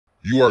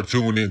You are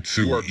tuned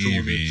into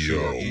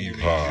EVO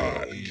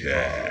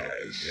Podcast.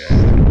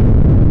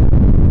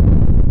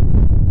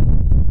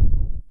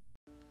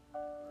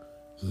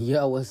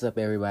 Yo, what's up,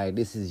 everybody?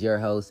 This is your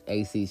host,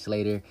 AC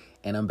Slater,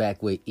 and I'm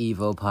back with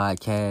Evo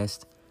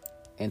Podcast.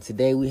 And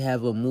today we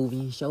have a movie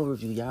and show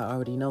review. Y'all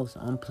already know, so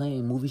I'm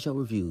playing movie show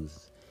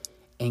reviews.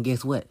 And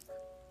guess what?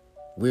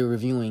 We're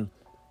reviewing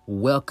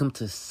Welcome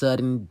to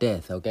Sudden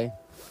Death, okay?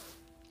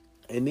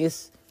 And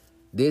this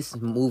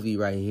movie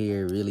right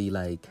here really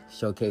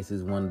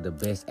showcases one of the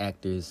best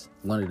actors,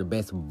 one of the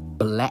best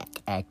black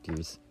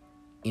actors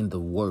in the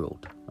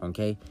world,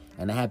 okay?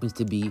 And that happens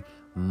to be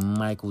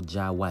Michael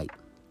Jai White.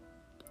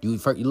 You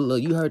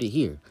heard it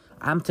here.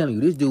 I'm telling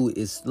you, this dude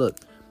is,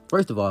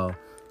 first of all,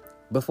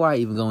 before I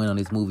even go in on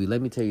this movie,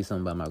 let me tell you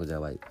something about Michael Jai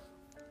White.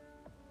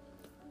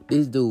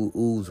 This dude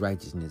oozes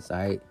righteousness, all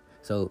right?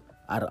 So,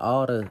 out of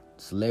all the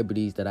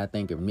celebrities that I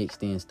think are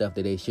mixed in stuff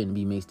that they shouldn't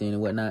be mixed in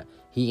and whatnot,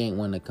 he ain't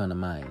one that come to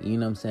mind. You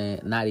know what I'm saying?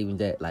 Not even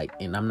that,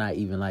 and I'm not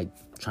even,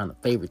 trying to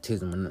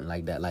favoritism or nothing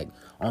like that.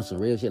 On some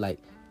real shit,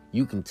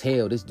 you can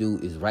tell this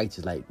dude is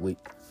righteous.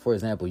 For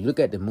example, you look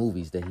at the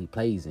movies that he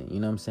plays in, you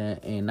know what I'm saying?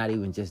 And not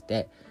even just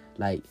that.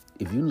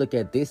 If you look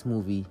at this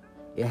movie,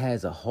 it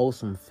has a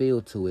wholesome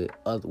feel to it,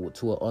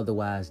 to an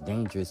otherwise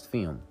dangerous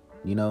film,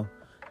 you know?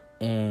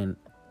 And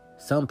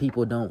some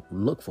people don't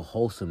look for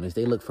wholesomeness.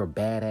 They look for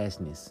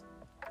badassness.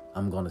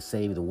 I'm going to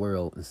save the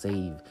world and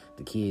save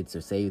the kids or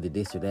save the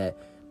this or that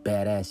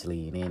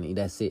badassly. And then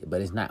that's it.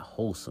 But it's not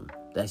wholesome.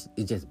 It's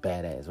just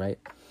badass, right?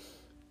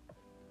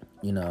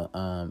 You know,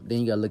 then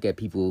you got to look at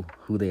people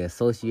who they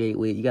associate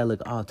with. You got to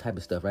look at all type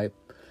of stuff, right?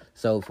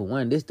 So, for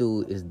one, this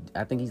dude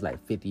I think he's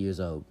 50 years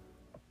old.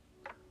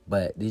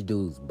 But this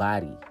dude's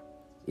body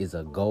is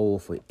a goal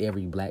for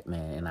every black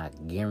man. And I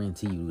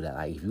guarantee you that,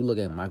 if you look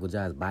at Michael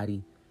Jai's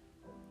body,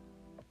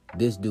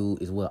 this dude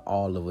is what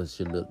all of us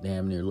should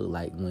damn near look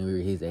like when we were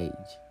his age.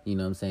 You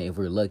know what I'm saying? If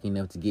we're lucky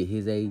enough to get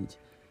his age,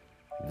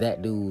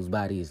 that dude's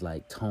body is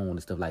toned and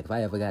stuff. If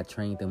I ever got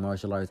trained in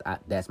martial arts,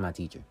 that's my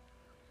teacher.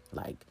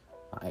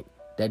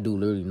 That dude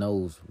literally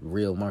knows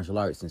real martial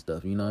arts and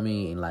stuff. You know what I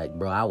mean? And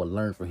bro, I would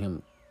learn from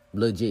him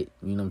legit.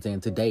 You know what I'm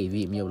saying? Today, if he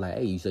hit me up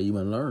hey, you say you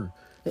want to learn?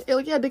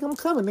 Hell yeah, nigga, I'm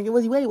coming, nigga.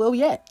 Where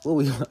we at? What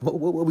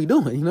we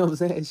doing? You know what I'm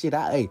saying? Shit,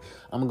 I'm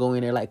gonna go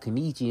in there like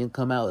Kenichi and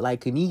come out like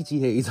Kenichi.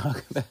 Hey, you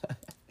talking about?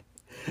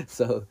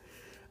 So,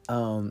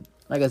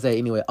 like I said,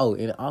 anyway. Oh,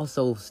 and it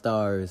also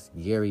stars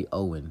Gary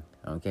Owen.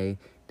 Okay,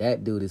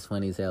 that dude is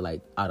funny as hell. Out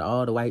of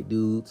all the white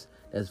dudes,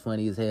 that's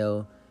funny as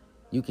hell.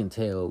 You can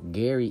tell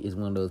Gary is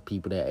one of those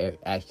people that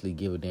actually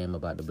give a damn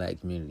about the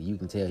black community. You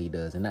can tell he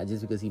does, and not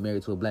just because he's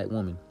married to a black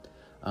woman.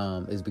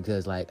 It's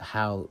because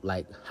how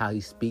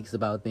he speaks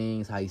about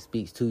things, how he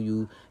speaks to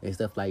you and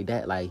stuff like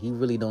that. He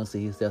really don't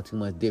see himself too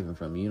much different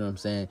from you. You know what I'm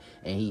saying?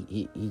 And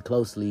he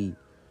closely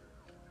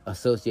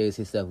associates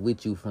himself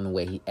with you from the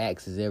way he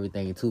acts is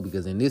everything too.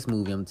 Because in this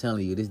movie, I'm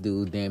telling you, this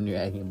dude damn near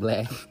acting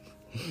black.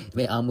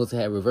 They almost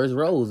had reverse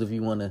roles if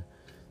you wanna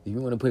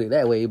put it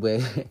that way.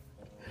 But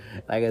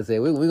like I said,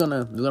 we're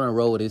gonna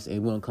roll with this,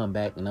 and we're gonna come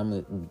back, and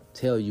I'm gonna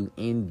tell you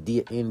in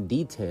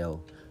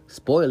detail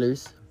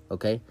spoilers.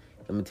 Okay,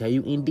 I'm gonna tell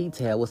you in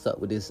detail what's up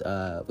with this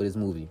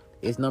movie.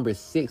 It's number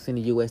 6 in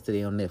the U.S.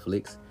 today on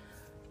Netflix.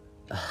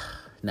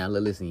 Now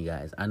listen, you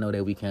guys. I know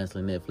that we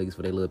canceling Netflix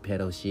for their little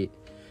pedo shit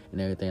and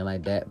everything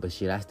like that, but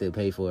shit, I still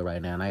pay for it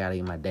right now, and I gotta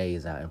get my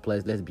days out. And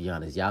plus, let's be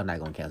honest, y'all not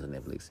gonna cancel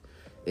Netflix.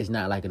 It's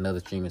not like another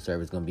streaming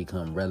service gonna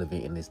become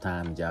relevant in this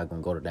time, and y'all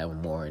gonna go to that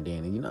one more, and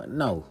then,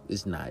 no,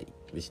 it's not.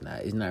 It's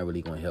not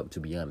really gonna help,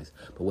 to be honest.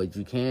 But what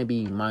you can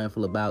be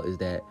mindful about is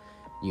that,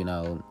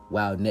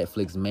 while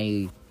Netflix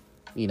may,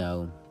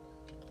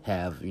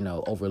 have,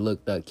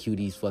 overlooked that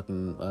Cutie's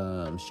fucking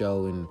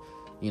show and,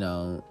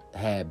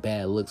 had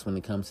bad looks when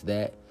it comes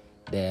to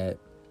that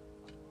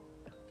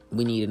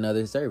we need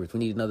another service. We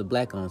need another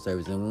black-owned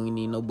service, and we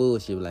need no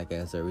bullshit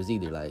black-ass service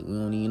either. We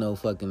don't need no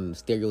fucking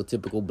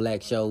stereotypical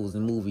black shows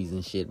and movies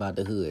and shit about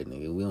the hood,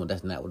 nigga.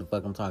 That's not what the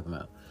fuck I'm talking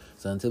about.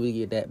 So until we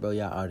get that, bro,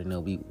 y'all already know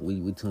we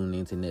tune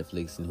into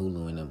Netflix and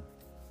Hulu and them.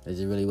 That's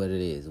just really what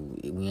it is.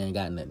 We ain't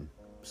got nothing.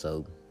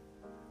 So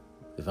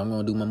if I'm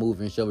gonna do my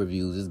movie and show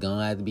reviews, it's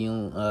gonna have to be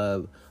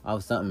on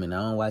off something, and I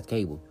don't watch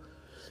cable.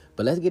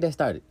 But let's get that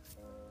started.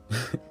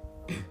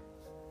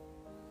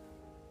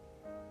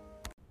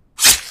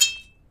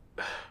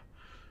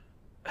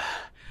 I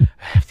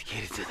have to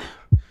get it to them.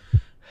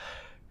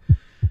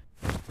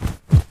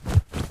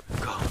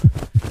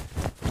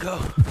 Go.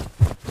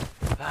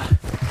 I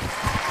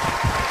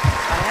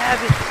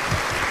have it.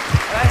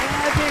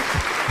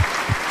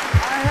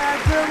 I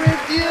have the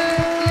review.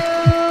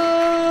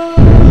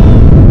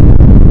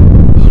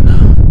 Oh no,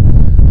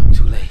 I'm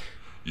too late.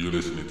 You're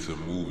listening to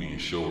movie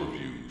and show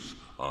reviews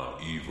on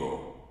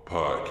EVO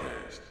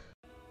Podcast.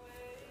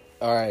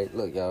 All right,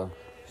 look, y'all.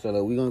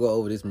 So we're gonna go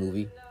over this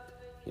movie.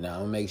 I'm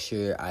gonna make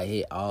sure I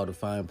hit all the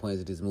fine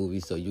points of this movie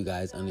so you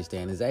guys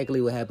understand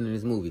exactly what happened in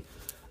this movie.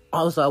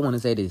 Also, I want to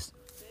say this.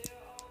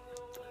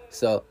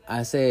 So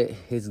I said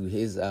his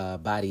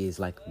body is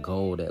like a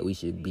goal that we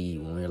should be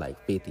when we're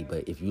 50.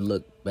 But if you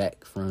look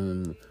back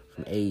from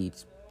from age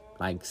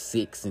like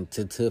 6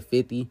 to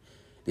 50.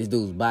 This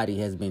dude's body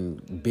has been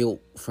built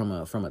from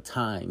a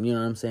time, you know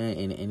what I'm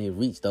saying? And it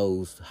reached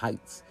those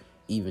heights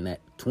even at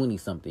 20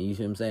 something, you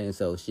see what I'm saying?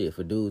 So shit,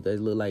 for dudes that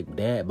look like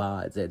dad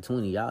bods at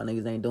 20, y'all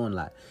niggas ain't doing a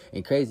lot.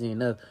 And crazy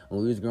enough,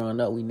 when we was growing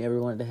up, we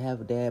never wanted to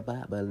have a dad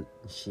bod, but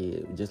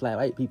shit, just like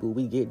white people,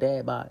 we get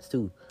dad bods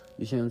too.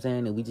 You see what I'm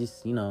saying? And we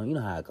just, you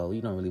know how it goes.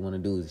 You don't really want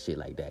to do shit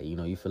like that. You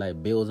know, you feel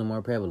like bills are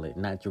more prevalent,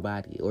 not your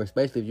body. Or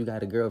especially if you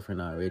got a girlfriend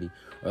already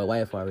or a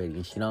wife already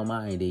and she don't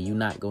mind, then you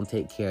not going to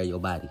take care of your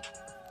body.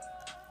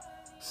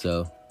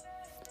 So,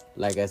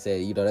 like I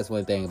said, you know, that's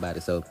one thing about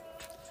it. So,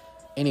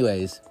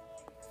 anyways,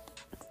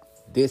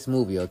 this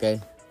movie, okay?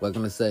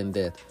 Welcome to Sudden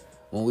Death.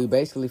 When we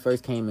basically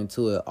first came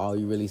into it, all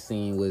you really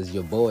seen was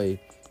your boy,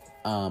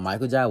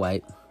 Michael Jai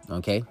White,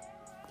 okay?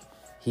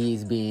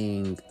 He's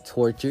being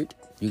tortured.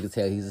 You can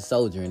tell he's a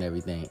soldier and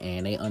everything,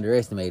 and they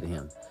underestimated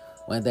him.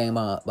 One thing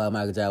about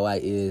Michael Jai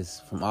White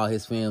is, from all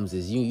his films,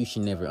 is you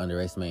should never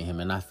underestimate him.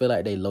 And I feel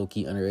like they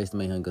low-key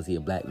underestimate him because he's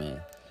a black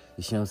man.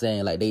 You see what I'm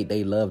saying? Like,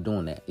 they love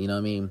doing that. You know what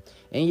I mean?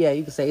 And yeah,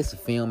 you can say it's a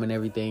film and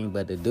everything,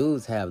 but the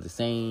dudes have the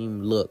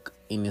same look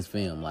in this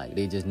film. Like,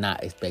 they just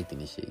not expecting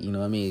this shit. You know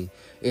what I mean?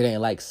 It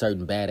ain't like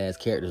certain badass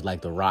characters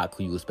like The Rock,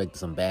 who you expect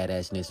some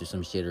badassness or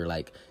some shit, or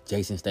like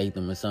Jason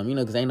Statham or something. You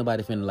know, because ain't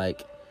nobody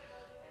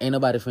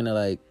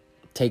finna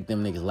take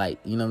them niggas light.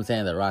 You know what I'm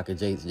saying? The Rock or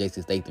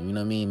Jason Statham. You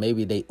know what I mean?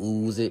 Maybe they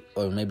ooze it,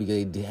 or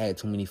maybe they had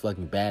too many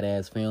fucking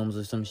badass films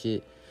or some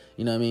shit.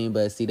 You know what I mean?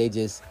 But see, they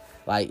just,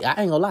 like,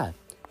 I ain't gonna lie.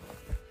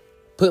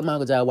 Put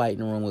Michael Jai White in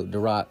the room with The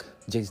Rock,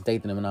 Jason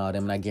Statham, and all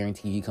them, and I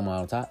guarantee you he come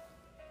out on top.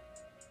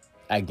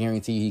 I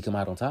guarantee you he come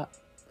out on top.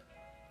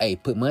 Hey,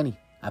 put money.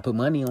 I put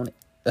money on it.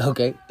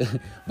 Okay?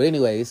 But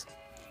anyways,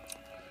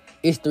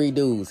 it's 3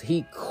 dudes.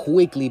 He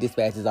quickly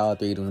dispatches all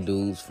 3 of them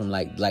dudes from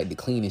like the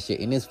cleanest shit.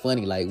 And it's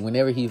funny, like,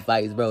 whenever he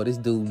fights, bro, this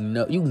dude,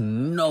 you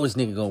know this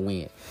nigga gonna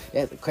win.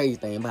 That's the crazy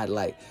thing about it,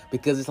 like,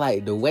 because it's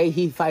like the way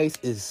he fights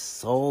is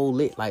so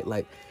lit.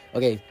 Like,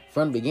 okay,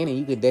 from the beginning,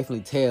 you could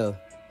definitely tell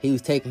he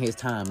was taking his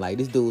time. Like,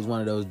 this dude was one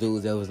of those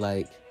dudes that was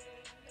like,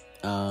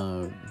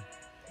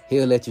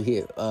 he'll let you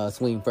hit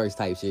swing first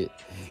type shit.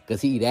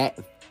 Because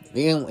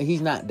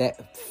he's not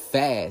that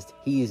fast.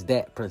 He is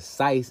that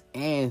precise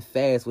and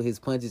fast with his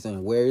punches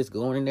and where it's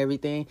going and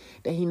everything,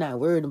 that he not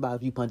worried about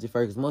if you punch it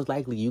first. Most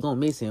likely you gonna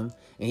miss him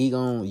and he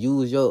gonna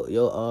use your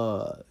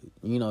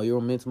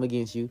momentum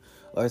against you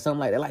or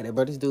something like that. Like that,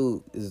 bro. This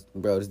dude is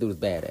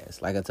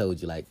badass. Like I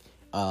told you, like,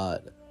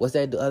 what's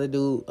that other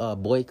dude?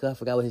 Boyka, I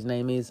forgot what his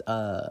name is.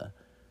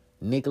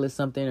 Nicholas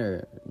something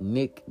or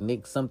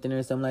Nick something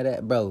or something like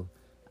that, bro.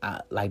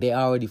 Like, they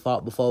already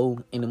fought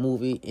before in the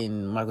movie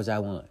and Michael Jai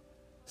won.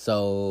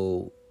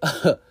 So,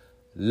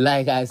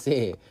 like I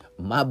said,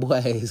 my boy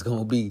is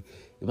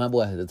at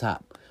the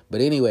top.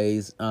 But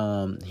anyways,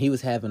 he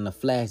was having a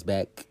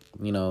flashback,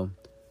 you know,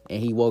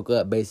 and he woke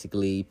up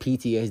basically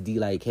PTSD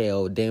like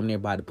hell, damn near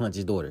about to punch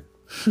his daughter.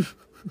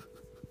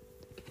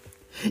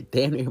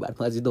 Damn near about to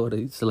punch his daughter.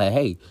 He's like,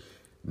 hey,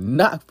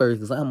 knock first,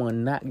 because I'm going to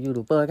knock you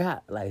the fuck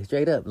out. Like,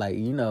 straight up, like,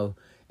 you know,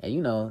 and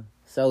you know,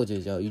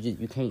 soldiers, yo,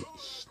 you can't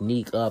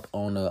sneak up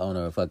on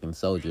a fucking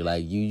soldier.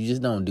 Like, you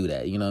just don't do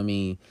that, you know what I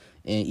mean?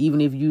 And even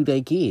if you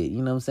they kid,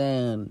 you know what I'm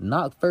saying,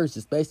 knock first,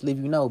 especially if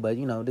you know. But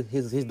you know,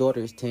 his daughter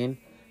is 10.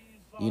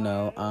 You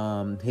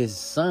know, his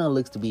son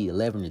looks to be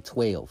 11 or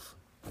 12.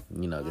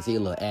 You know, because he a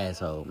little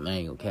asshole. Man, I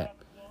ain't gonna cap.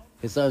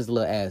 His son's a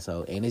little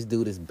asshole, and this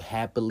dude is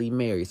happily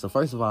married. So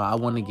first of all, I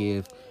want to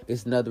give,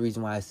 this is another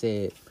reason why I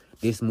said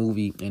this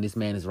movie and this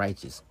man is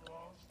righteous.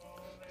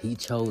 He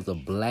chose a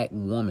black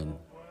woman,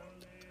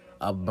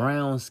 a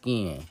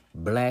brown-skinned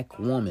black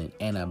woman,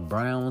 and a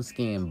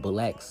brown-skinned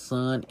black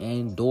son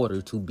and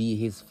daughter to be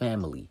his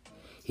family.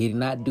 He did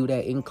not do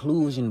that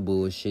inclusion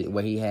bullshit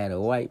where he had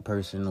a white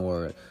person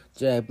or a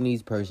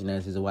Japanese person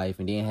as his wife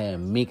and then had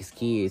mixed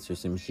kids or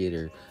some shit,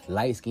 or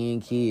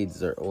light-skinned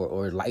kids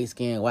or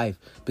light-skinned wife.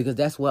 Because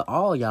that's what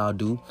all y'all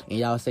do. And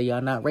y'all say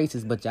y'all not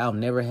racist, but y'all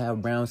never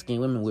have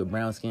brown-skinned women with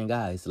brown-skinned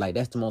guys. Like,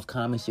 that's the most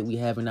common shit we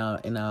have in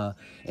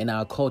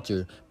our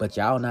culture. But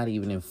y'all not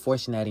even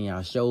enforcing that in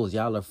y'all shows.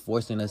 Y'all are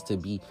forcing us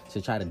to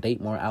try to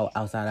date more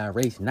outside our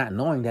race, not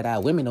knowing that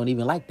our women don't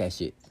even like that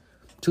shit.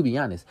 To be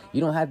honest,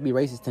 you don't have to be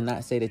racist to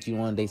not say that you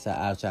want to date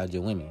outside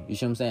your women. You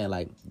see what I'm saying?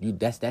 Like,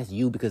 that's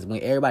you, because when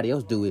everybody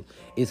else do it,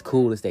 it's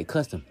cool to stay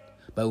custom.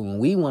 But when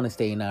we want to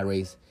stay in our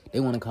race,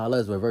 they want to call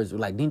us reverse. We're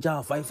like, didn't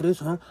y'all fight for this,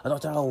 huh? I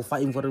thought y'all were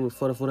fighting for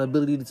the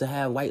ability to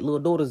have white little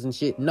daughters and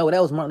shit. No,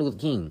 that was Martin Luther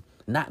King,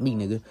 not me,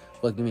 nigga.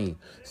 Fuck you mean?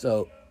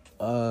 So,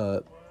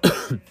 like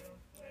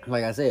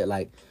I said,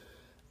 like,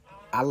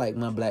 I like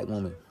my black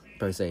woman,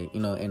 per se, you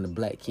know, and the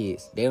black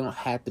kids. They don't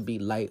have to be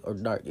light or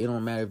dark. It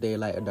don't matter if they're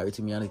light or dark,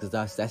 to be honest,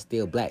 because that's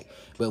still black.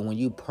 But when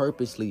you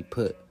purposely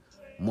put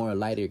more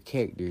lighter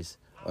characters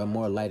or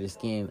more lighter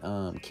skinned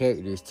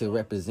characters to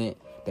represent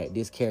that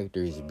this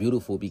character is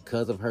beautiful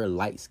because of her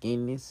light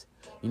skinness,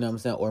 you know what I'm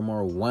saying, or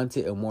more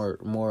wanted or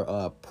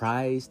more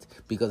prized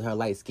because of her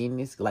light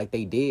skinness, like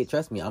they did,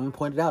 trust me, I'm gonna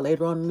point it out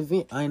later on in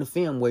the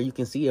film where you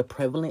can see a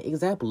prevalent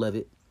example of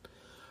it.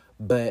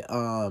 But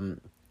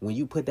when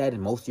you put that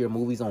in most of your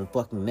movies on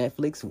fucking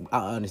Netflix,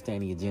 I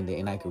understand the agenda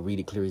and I can read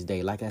it clear as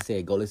day. Like I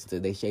said, go listen to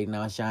They Shade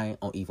Now Shine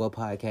on Evo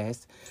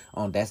Podcast.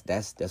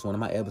 That's one of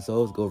my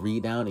episodes. Go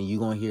read down and you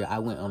gonna hear I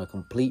went on a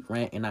complete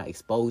rant and I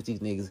exposed these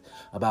niggas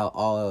about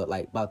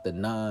about the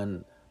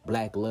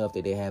non-black love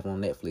that they have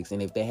on Netflix.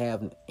 And if they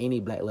have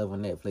any black love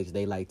on Netflix,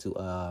 they like to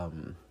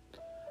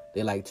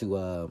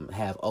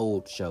have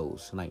old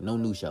shows, like no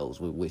new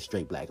shows with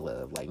straight black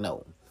love. Like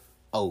no.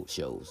 Old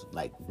shows,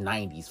 like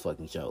 90s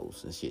fucking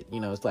shows and shit. You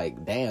know, it's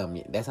like, damn,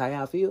 that's how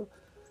y'all feel?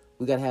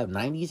 We gotta have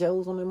 90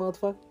 shows on that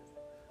motherfucker?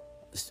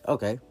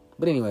 Okay.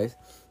 But anyways,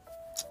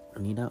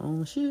 we need our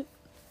own shit.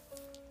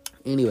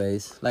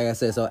 Anyways, like I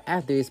said, so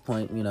after this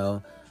point, you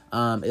know,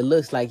 it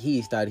looks like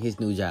he started his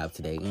new job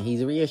today. And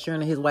he's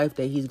reassuring his wife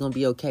that he's gonna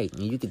be okay.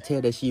 And you can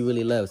tell that she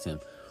really loves him.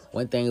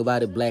 One thing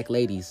about it, black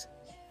ladies,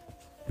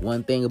 you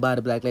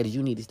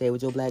need to stay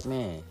with your black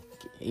man.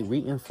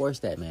 Reinforce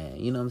that man,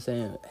 you know what I'm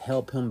saying?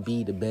 Help him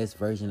be the best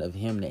version of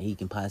him that he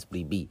can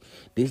possibly be.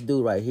 This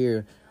dude right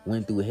here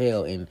went through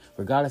hell, and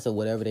regardless of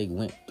whatever they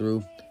went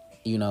through,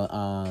 you know,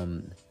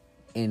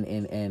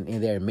 in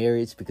their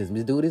marriage, because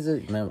this dude is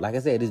like I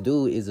said, this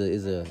dude is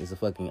a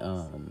fucking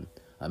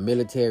a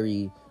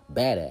military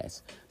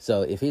badass.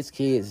 So if his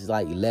kids is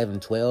like 11,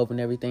 12 and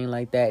everything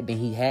like that, then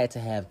he had to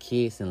have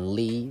kids and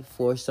leave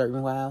for a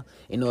certain while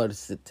in order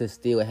to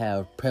still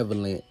have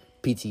prevalent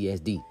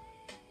PTSD.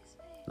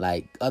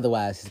 Like,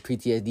 otherwise, his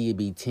PTSD would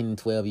be 10,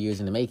 12 years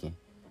in the making.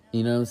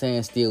 You know what I'm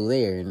saying? Still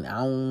there. And I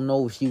don't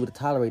know if she would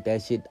tolerate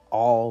that shit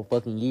all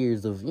fucking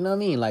years of, you know what I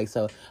mean? Like,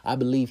 so, I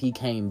believe he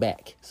came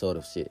back, sort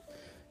of shit.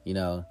 You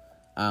know?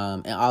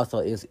 And also,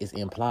 it's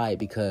implied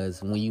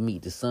because when you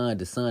meet the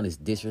son is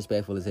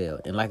disrespectful as hell.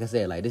 And like I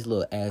said, like, this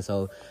little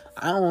asshole,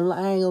 I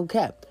ain't gonna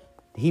cap.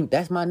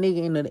 That's my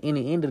nigga in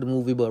the end of the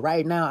movie, but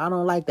right now, I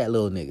don't like that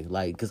little nigga.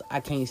 Like, because I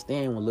can't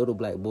stand when little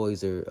black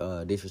boys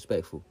are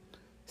disrespectful.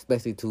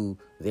 Especially to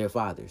their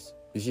fathers.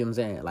 You see what I'm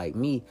saying? Like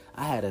me,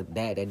 I had a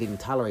dad that didn't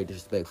tolerate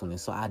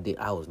disrespectfulness, so I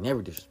was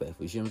never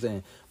disrespectful. You see what I'm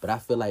saying? But I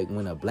feel like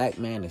when a black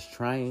man is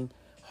trying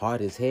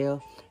hard as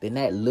hell, then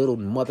that little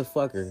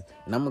motherfucker,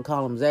 and I'm gonna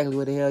call him exactly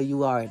what the hell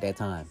you are at that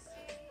time,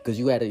 because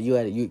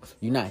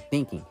you're not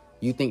thinking.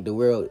 You think the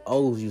world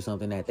owes you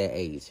something at that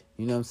age.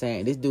 You know what I'm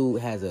saying? This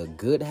dude has a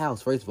good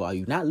house. First of all,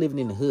 you're not living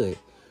in the hood.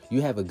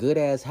 You have a good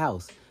ass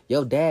house.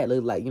 Your dad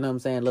look like, you know what I'm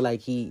saying? Look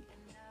like he.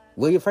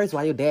 Well, first of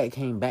all, your dad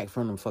came back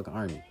from the fucking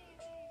army.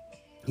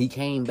 He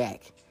came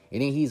back. And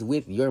then he's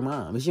with your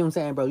mom. You see what I'm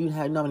saying, bro? You know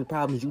how many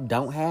problems you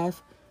don't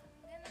have?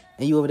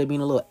 And you over there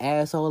being a little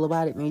asshole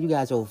about it? Man, you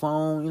got your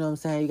phone, you know what I'm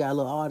saying? You got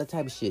all the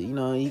type of shit. You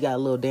know, you got a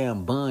little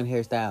damn bun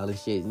hairstyle and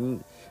shit.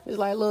 And it's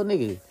like, little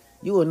nigga,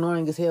 you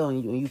annoying as hell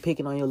and you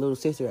picking on your little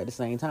sister at the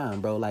same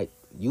time, bro. Like,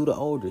 you the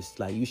oldest.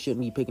 Like, you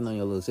shouldn't be picking on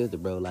your little sister,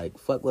 bro. Like,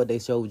 fuck what they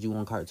showed you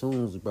on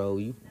cartoons, bro.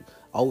 You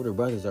older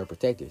brothers are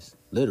protectors,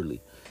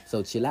 literally.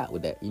 So chill out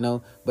with that, you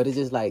know? But it's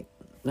just like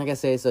I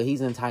said, so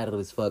he's entitled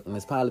as fuck, and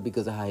it's probably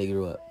because of how he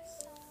grew up.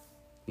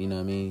 You know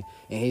what I mean?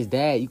 And his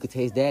dad, you could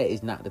tell his dad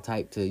is not the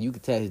type to, you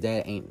could tell his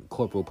dad ain't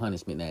corporal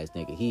punishment ass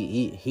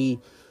nigga.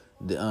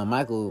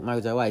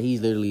 Michael Jai White, he's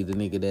literally the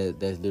nigga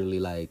that's literally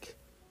like,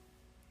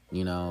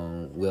 you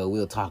know, well,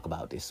 we'll talk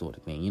about this sort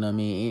of thing. You know what I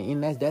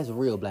mean? And that's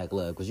real black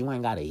love, because you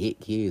ain't gotta hit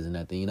kids or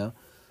nothing, you know?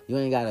 You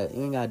ain't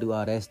gotta do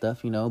all that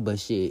stuff, you know. But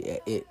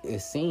shit,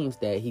 it seems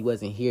that he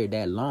wasn't here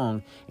that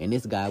long, and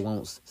this guy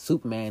wants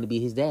Superman to be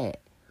his dad.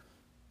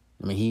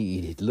 I mean,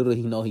 he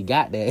know he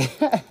got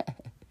that.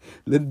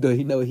 Little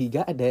he know he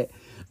got that,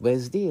 but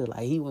still,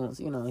 like, he wants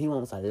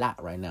a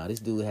lot right now. This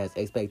dude has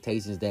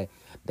expectations that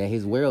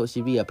his world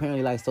should be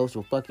apparently like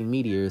social fucking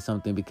media or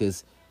something,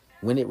 because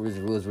when it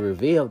was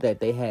revealed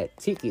that they had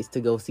tickets to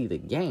go see the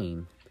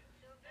game,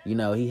 you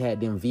know, he had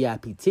them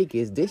VIP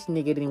tickets. This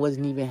nigga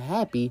wasn't even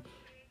happy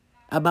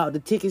about the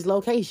ticket's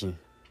location.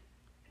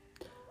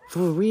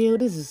 For real,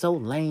 this is so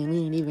lame. We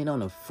ain't even on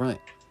the front.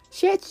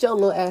 Shut your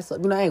little ass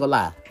up. You know, I ain't gonna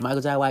lie.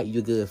 Michael Jai White,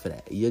 you're good for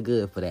that. You're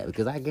good for that.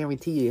 Because I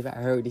guarantee you, if I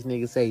heard this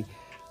nigga say,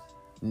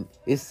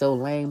 it's so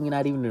lame, we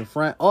not even in the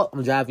front. Oh,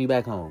 I'm driving you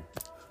back home.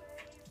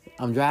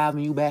 I'm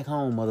driving you back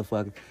home,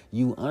 motherfucker.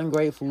 You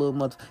ungrateful little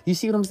mother. You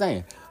see what I'm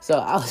saying? So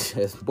I was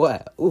just, boy,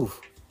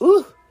 oof.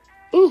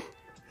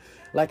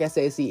 Like I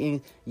said,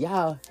 see,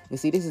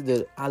 this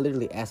is I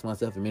literally asked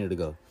myself a minute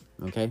ago,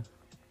 okay?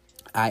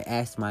 I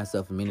asked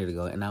myself a minute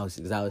ago, and I was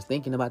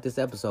thinking about this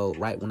episode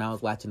right when I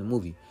was watching the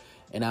movie,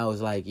 and I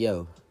was like,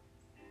 yo,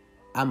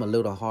 I'm a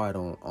little hard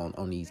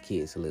on these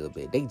kids a little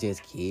bit. They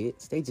just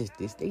kids. They just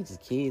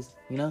kids,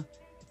 you know?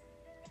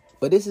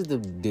 But this is the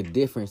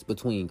difference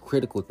between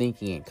critical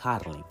thinking and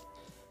coddling.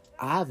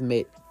 I've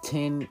met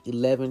 10,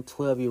 11,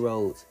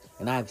 12-year-olds,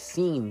 and I've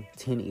seen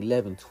 10,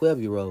 11,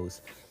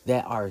 12-year-olds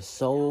that are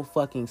so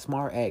fucking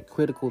smart at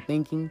critical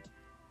thinking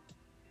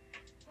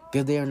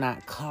because they're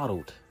not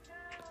coddled.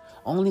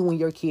 Only when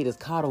your kid is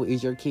coddled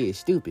is your kid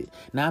stupid.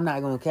 Now, I'm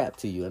not going to cap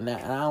to you. And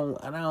I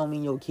don't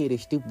mean your kid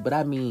is stupid, but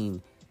I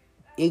mean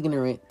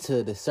ignorant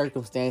to the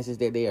circumstances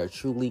that they are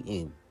truly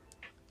in.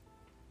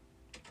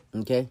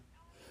 Okay?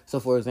 So,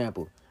 for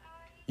example,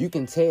 you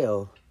can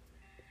tell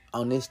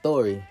on this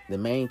story, the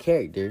main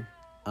character,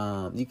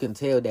 you can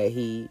tell that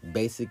he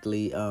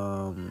basically,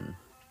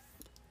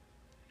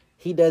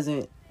 he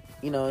doesn't,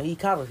 he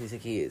coddles his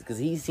kids because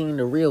he's seen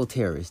the real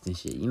terrorists and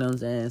shit. You know what I'm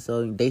saying?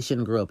 So they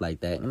shouldn't grow up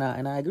like that. And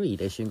I agree,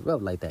 they shouldn't grow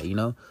up like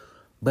that.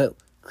 But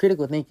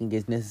critical thinking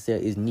is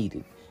necessary, is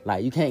needed.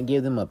 Like, you can't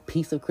give them a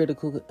piece of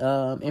critical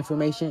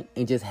information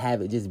and just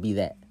have it just be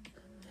that.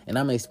 And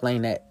I'm gonna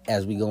explain that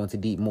as we go into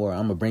deep more.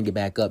 I'm gonna bring it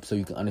back up so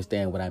you can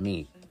understand what I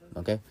mean.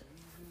 Okay.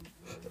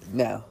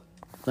 Now,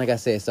 like I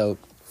said, so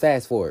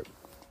fast forward.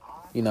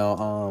 They're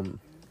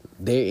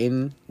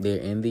in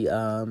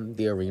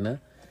the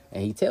arena,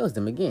 and he tells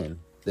them again,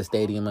 the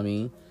stadium,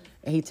 and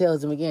he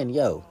tells them again,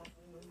 yo,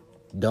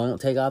 don't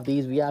take off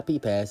these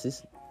VIP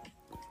passes,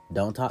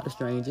 don't talk to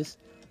strangers,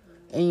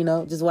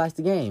 and just watch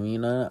the game.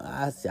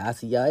 I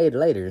see y'all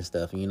later and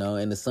stuff.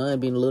 And the son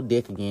being a little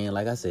dick again,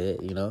 like I said,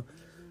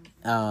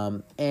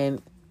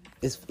 and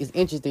it's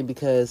interesting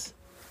because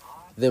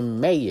the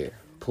mayor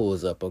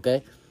pulls up,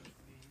 okay?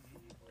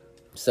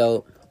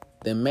 So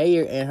the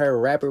mayor and her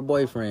rapper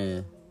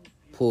boyfriend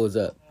pulls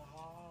up.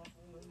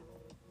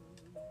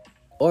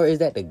 Or is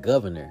that the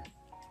governor?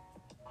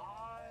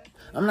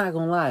 I'm not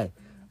gonna lie.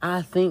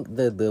 I think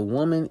the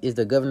woman is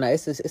the governor.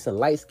 It's a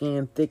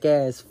light-skinned,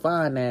 thick-ass,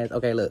 fine-ass.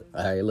 Okay, look.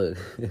 All right, look.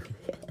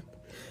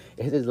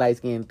 It's this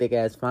light-skinned,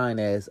 thick-ass,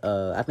 fine-ass.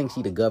 I think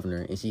she the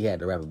governor, and she had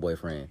the rapper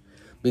boyfriend.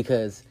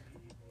 Because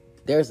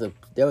there was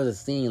a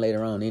scene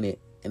later on in it,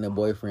 and the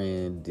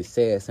boyfriend just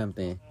said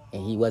something,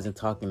 and he wasn't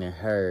talking to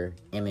her,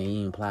 and then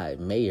he implied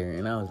mayor,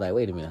 and I was like,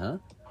 wait a minute, huh?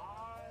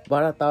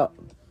 But I thought,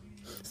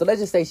 so let's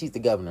just say she's the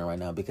governor right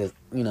now, because,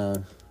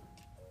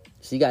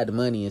 she got the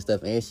money and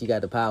stuff, and she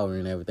got the power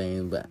and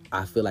everything, but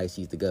I feel like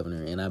she's the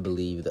governor, and I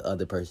believe the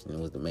other person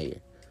was the mayor.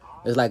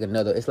 It's like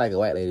a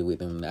white lady with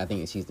them. I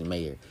think she's the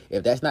mayor.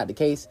 If that's not the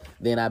case,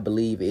 then I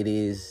believe it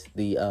is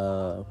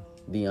the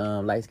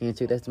light-skinned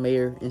chick that's the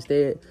mayor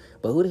instead.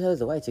 But who the hell is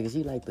the white chick? Is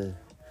she like the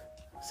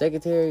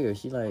secretary, or is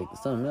she like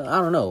something else?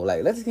 I don't know.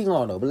 Like, let's keep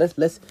going though. But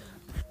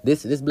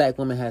this black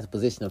woman has a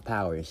position of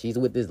power, and she's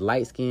with this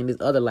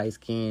other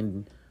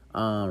light-skinned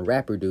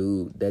rapper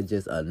dude that's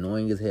just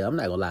annoying as hell. I'm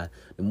not gonna lie.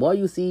 The more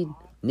you see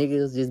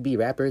niggas just be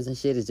rappers and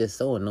shit, it's just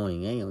so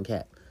annoying. I ain't gonna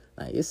cap.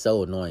 Like, it's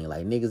so annoying.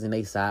 Like, niggas in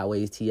they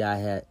sideways T.I.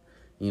 hat,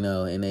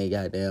 and they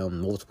got damn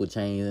multiple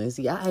chains. And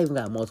see, I even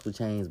got multiple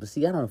chains, but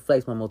see, I don't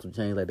flex my multiple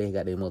chains like they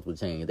got their multiple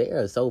chains. They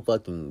are so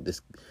fucking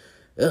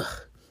ugh.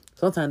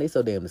 Sometimes they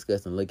so damn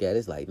disgusting to look at.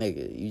 It's like,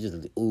 nigga, you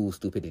just ooh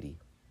stupidity.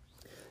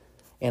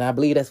 And I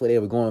believe that's what they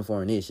were going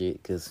for in this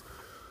shit, because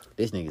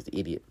this nigga's the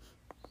idiot.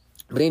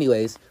 But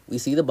anyways, we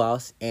see the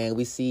boss, and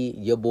we see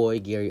your boy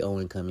Gary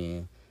Owen come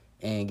in.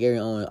 And Gary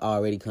Owen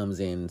already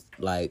comes in,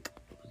 like,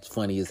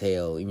 funny as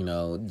hell,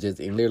 just,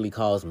 and literally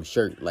calls him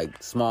shirt,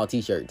 like, small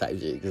t-shirt type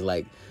shit. Because,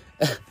 like,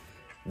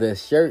 the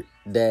shirt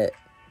that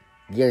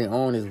Gary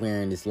Owen is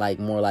wearing is, like,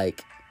 more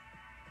like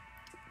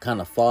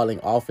kind of falling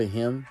off of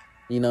him.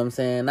 You know what I'm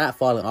saying? Not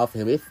falling off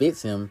of him. It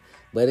fits him,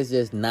 but it's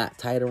just not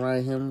tight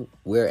around him.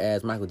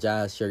 Whereas Michael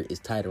Jai's shirt is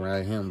tight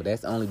around him. But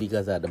that's only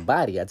because of the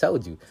body. I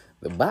told you,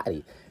 the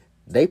body.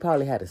 They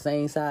probably had the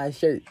same size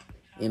shirt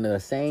in the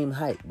same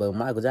height, but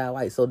Michael Jai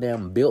White so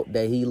damn built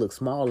that he looks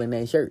small in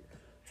that shirt.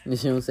 You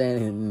see what I'm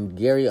saying? And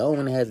Gary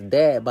Owen has a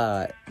dad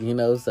bod,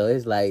 so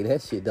it's like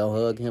that shit don't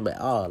hug him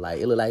at all. Like,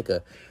 it look like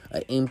a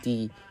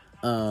empty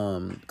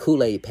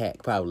Kool-Aid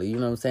pack probably. You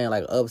know what I'm saying?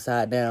 Like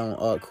upside down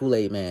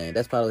Kool-Aid man.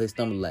 That's probably his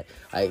stomach like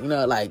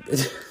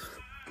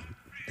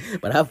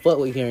but I fuck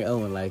with Gary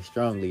Owen like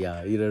strongly,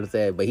 y'all. You know what I'm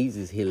saying? But he's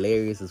just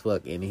hilarious as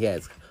fuck, and he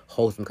has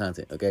wholesome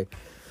content, okay?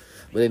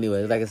 But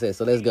anyway, like I said,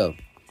 so let's go.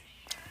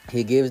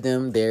 He gives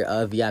them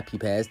their VIP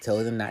pass,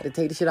 tells them not to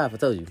take the shit off. I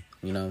told you,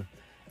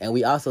 And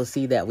we also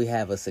see that we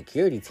have a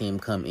security team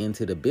come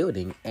into the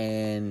building,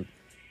 and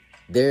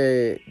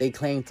they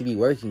claim to be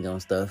working on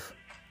stuff.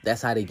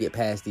 That's how they get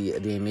past the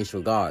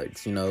initial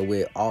guards,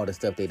 with all the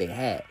stuff that they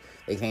had.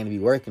 They claim to be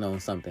working on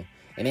something.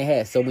 And they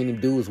had so many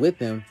dudes with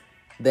them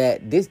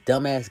that this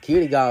dumbass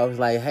security guard was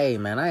like, hey,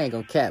 man, I ain't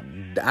gonna cap.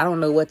 I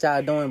don't know what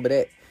y'all doing,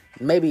 but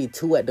maybe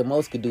 2 at the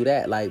most could do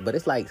that. Like, but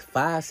it's like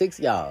 5, 6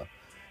 y'all.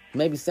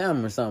 Maybe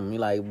 7 or something.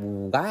 You're like,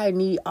 why I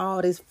need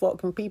all this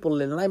fucking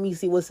people, and let me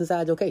see what's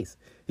inside your case?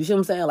 You see what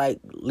I'm saying? Like,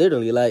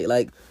 literally,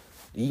 like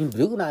you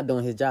do not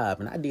doing his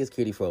job. And I did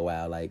security for a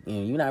while. Like,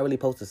 you're not really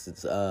supposed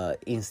to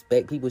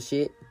inspect people's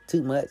shit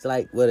too much.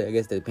 Like, well, I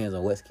guess that depends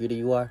on what security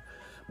you are.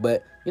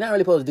 But you're not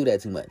really supposed to do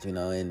that too much,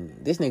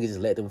 And this nigga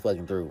just let them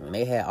fucking through. And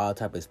they had all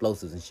type of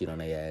explosives and shit on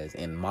their ass,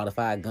 and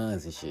modified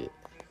guns and shit.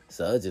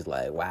 So it's just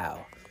like,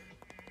 wow.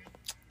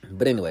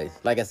 But anyways,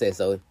 like I said,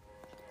 so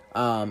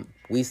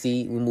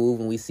we move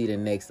and we see the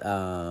next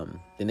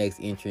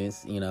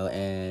entrance,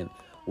 and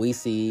we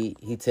see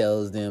he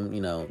tells them,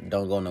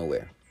 don't go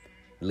nowhere.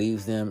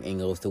 Leaves them and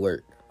goes to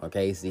work.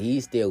 Okay, so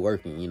he's still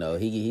working,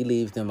 he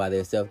leaves them by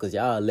themselves because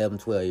y'all 11,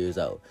 12 years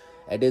old.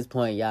 At this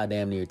point, y'all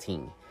damn near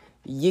teen.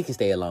 You can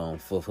stay alone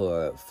for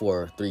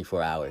 3,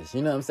 4 hours.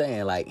 You know what I'm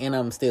saying? Like, and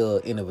I'm still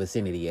in the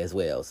vicinity as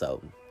well.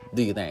 So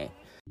do your thing.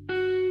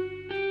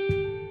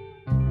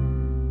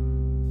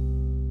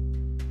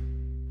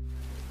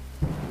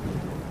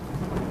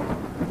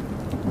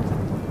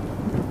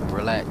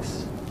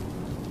 Relax.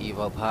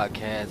 Evo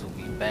Podcast will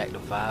be back to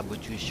vibe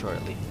with you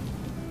shortly.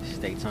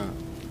 Stay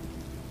tuned.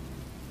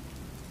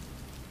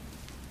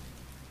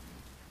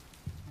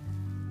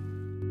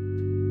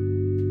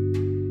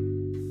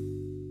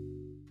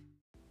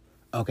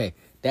 Okay,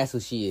 that's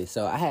what she is.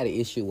 So I had an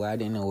issue where I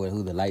didn't know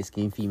who the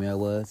light-skinned female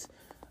was.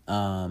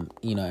 And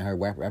her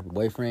rapper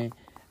boyfriend.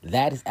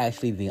 That is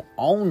actually the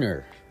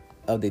owner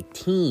of the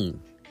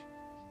team,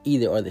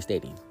 either or the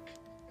stadium.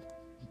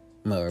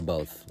 Or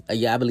both.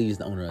 I believe he's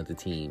the owner of the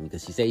team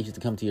because she said he used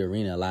to come to the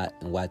arena a lot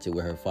and watch it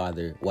with her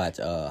father, watch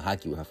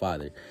hockey with her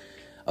father.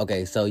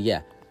 Okay, so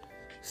yeah.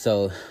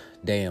 So,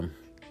 damn.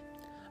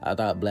 I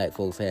thought black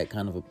folks had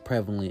kind of a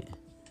prevalent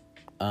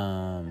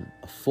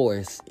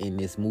force in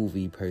this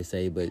movie per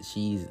se, but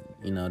she's,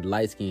 the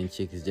light-skinned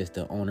chick is just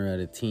the owner of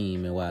the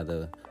team, and while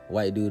the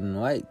white dude and the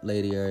white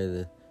lady are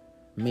the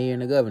mayor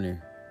and the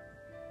governor.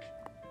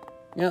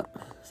 Yep,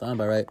 sound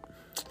about right.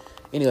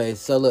 Anyway,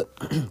 so look,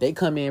 they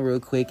come in real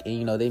quick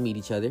and, they meet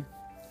each other.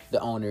 The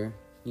owner,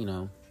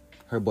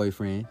 her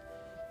boyfriend,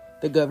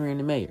 the governor and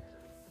the mayor.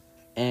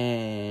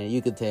 And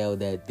you could tell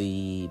that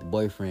the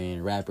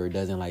boyfriend rapper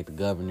doesn't like the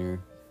governor,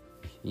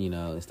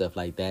 and stuff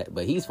like that.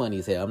 But he's funny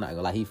as hell. I'm not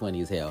gonna lie, he's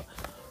funny as hell.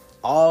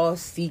 All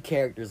C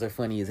characters are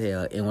funny as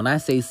hell. And when I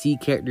say C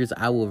characters,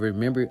 I will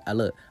remember.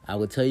 I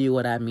will tell you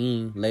what I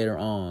mean later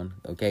on,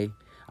 okay?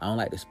 I don't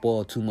like to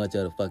spoil too much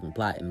of the fucking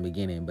plot in the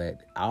beginning,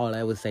 but all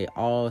I would say,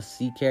 all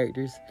C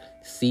characters,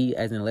 C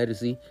as in letter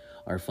C,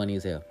 are funny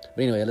as hell.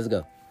 But anyway, let's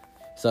go.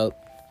 So,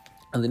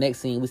 on the next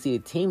scene, we see a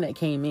team that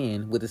came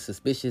in with the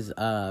suspicious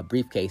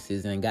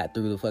briefcases and got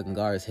through the fucking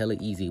guards hella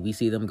easy. We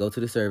see them go to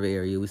the survey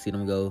area. We see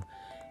them go,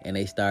 and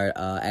they start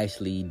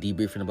actually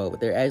debriefing about what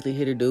they're actually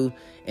here to do.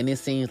 And it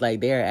seems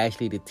like they're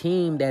actually the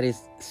team that is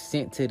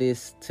sent to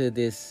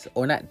this,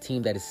 or not the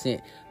team that is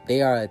sent.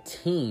 They are a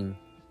team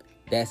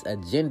that's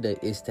agenda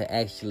is to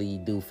actually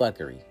do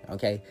fuckery,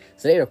 okay?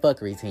 So they're a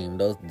fuckery team.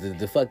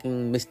 The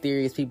fucking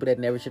mysterious people that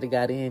never should have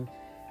got in.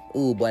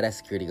 Ooh, boy, that's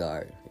security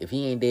guard. If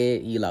he ain't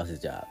dead, he lost his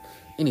job.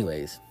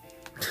 Anyways,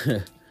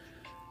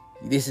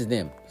 this is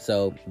them.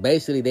 So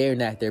basically, they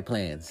enact their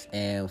plans.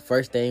 And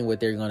first thing, what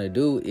they're gonna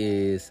do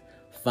is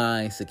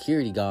find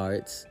security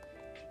guards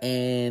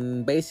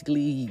and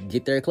basically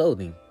get their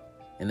clothing.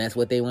 And that's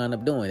what they wound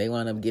up doing. They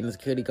wound up getting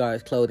security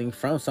guards' clothing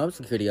from some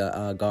security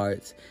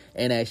guards.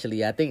 And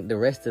actually, I think the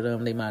rest of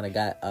them, they might have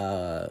got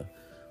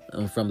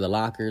from the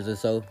lockers or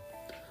so.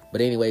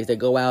 But anyways, they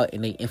go out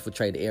and they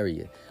infiltrate the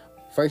area.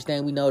 First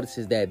thing we notice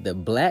is that the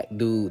black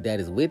dude that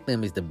is with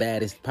them is the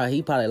baddest.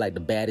 He probably like the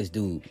baddest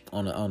dude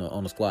on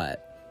the squad.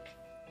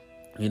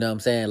 You know what I'm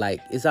saying? Like,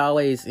 it's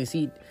always, and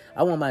see,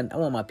 I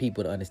want my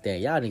people to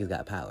understand, y'all niggas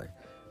got power.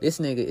 This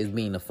nigga is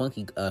being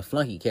a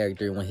flunky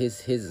character when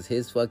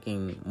his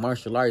fucking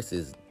martial arts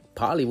is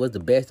probably was the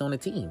best on the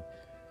team.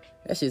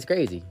 That shit's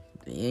crazy.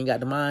 He ain't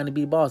got the mind to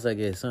be the boss, I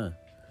guess, huh?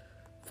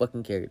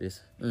 Fucking characters.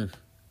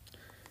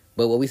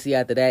 But what we see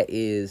after that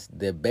is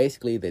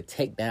basically the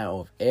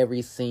takedown of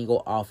every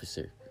single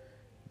officer.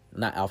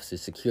 Not officer,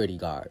 security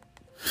guard.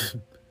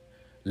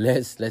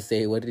 Let's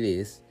say what it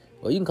is.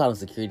 Well, you can call them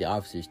security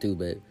officers too,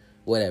 but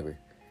whatever.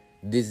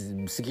 This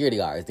is security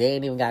guards. They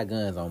ain't even got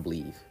guns, I don't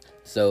believe.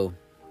 So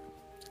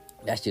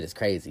that shit is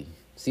crazy.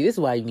 See, this is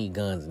why you need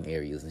guns in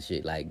areas and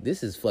shit. Like,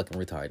 this is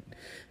fucking retarded.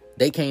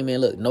 They came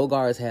in, look, no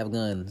guards have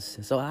guns.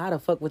 So how the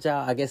fuck would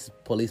y'all, I guess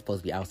police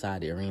supposed to be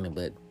outside the arena,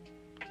 but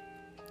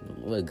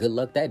well, good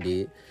luck that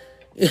did.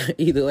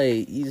 Either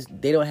way,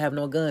 they don't have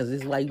no guns.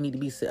 This is why you need to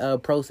be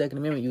pro Second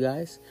Amendment, you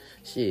guys.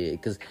 Shit,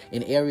 because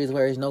in areas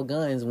where there's no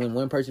guns, when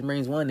one person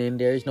brings one in,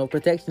 there's no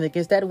protection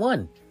against that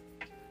one.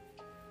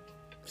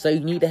 So you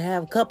need to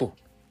have a couple.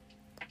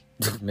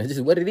 That's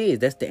just what it is.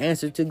 That's the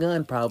answer to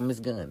gun problem is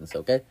guns,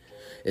 okay?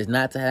 It's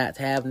not to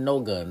have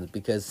no guns,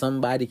 because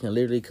somebody can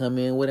literally come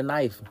in with a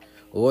knife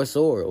or a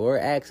sword or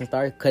an axe and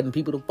start cutting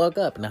people the fuck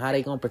up. Now, how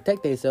they gonna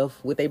protect themselves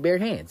with their bare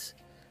hands?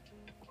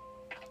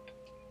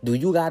 Do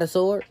you got a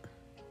sword?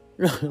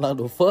 Like,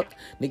 the fuck?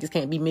 Niggas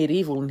can't be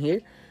medieval in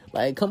here.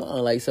 Like, come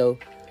on. Like, so,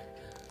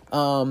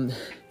 and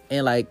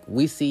like,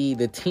 we see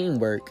the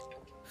teamwork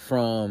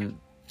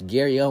from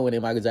Gary Owen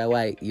and Michael Jai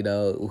White,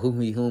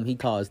 whom he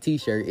calls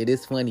T-shirt. It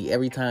is funny.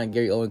 Every time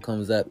Gary Owen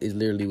comes up, it's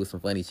literally with some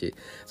funny shit.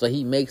 So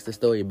he makes the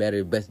story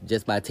better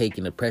just by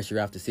taking the pressure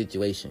off the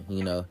situation,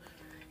 And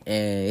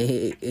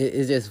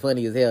it's just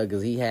funny as hell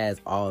because he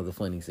has all the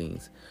funny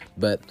scenes.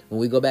 But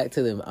when we go back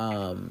to the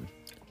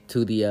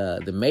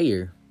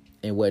mayor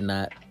and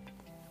whatnot,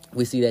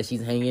 we see that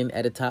she's hanging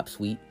at a top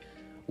suite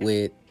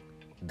with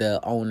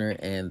the owner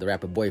and the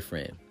rapper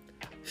boyfriend.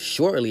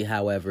 Shortly,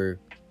 however,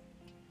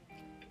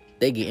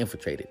 they get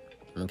infiltrated,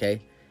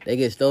 okay? They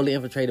get slowly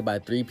infiltrated by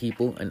three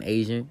people,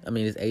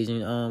 this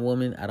Asian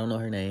woman, I don't know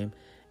her name,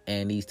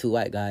 and these two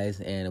white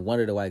guys, and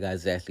one of the white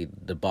guys is actually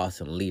the boss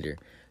and leader.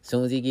 As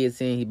soon as he gets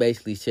in, he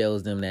basically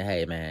shows them that,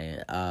 hey,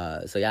 man,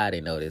 so y'all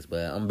didn't know this,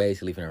 but I'm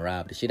basically finna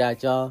rob the shit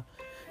out y'all,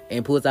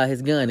 and pulls out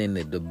his gun, and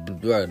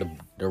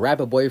the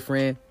rapper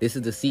boyfriend, this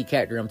is the C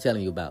character I'm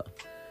telling you about.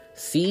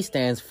 C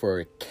stands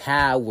for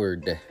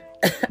coward.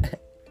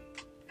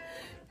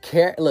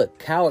 Look,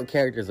 coward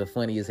characters are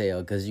funny as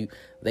hell because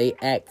they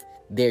act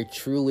their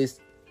truest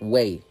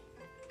way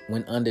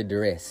when under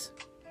duress.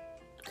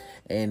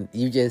 And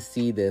you just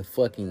see the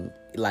fucking,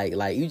 like,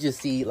 you just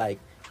see, like,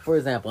 for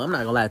example, I'm not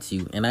gonna lie to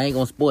you, and I ain't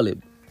gonna spoil it,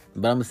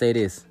 but I'm gonna say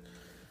this.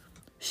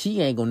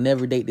 She ain't gonna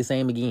never date the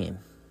same again.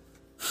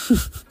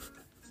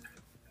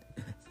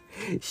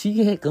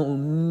 She ain't gonna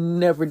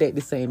never date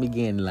the same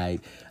again.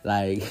 Like,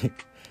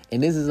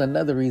 and this is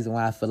another reason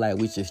why I feel like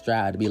we should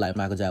strive to be like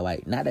Michael Jai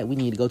White. Not that we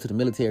need to go to the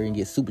military and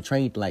get super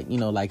trained, like, you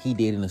know, like he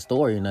did in the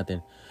story or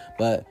nothing,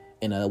 but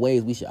in other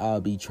ways, we should all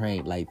be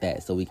trained like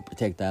that so we can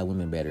protect our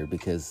women better.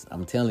 Because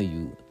I'm telling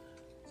you,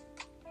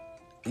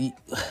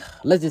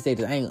 let's just say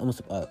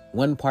this.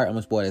 One part I'm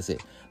gonna spoil. That's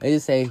it. Let's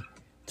just say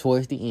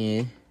towards the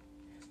end,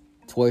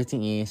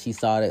 she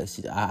saw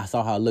that. I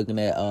saw her looking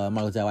at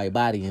Michael Jai White's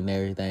body and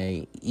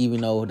everything.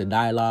 Even though the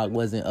dialogue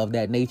wasn't of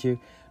that nature,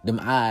 them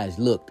eyes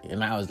looked,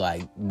 and I was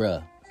like,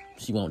 bruh,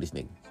 she want this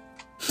nigga.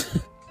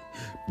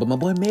 But my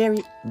boy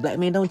married. Black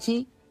men don't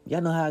cheat.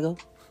 Y'all know how I go.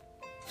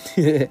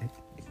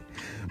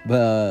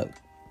 But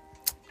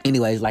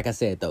anyways, like I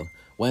said though,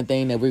 one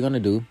thing that we're gonna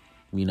do,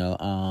 you know,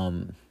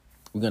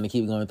 we're gonna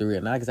keep going through it.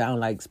 And like I said, I don't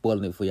like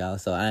spoiling it for y'all,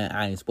 so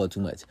I ain't spoil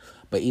too much.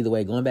 But either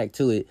way, going back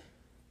to it,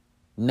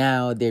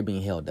 now they're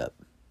being held up,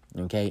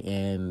 okay?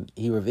 And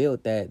he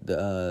revealed that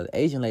the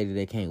Asian lady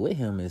that came with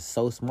him is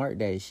so smart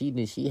that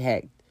she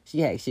hacked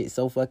shit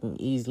so fucking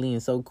easily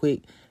and so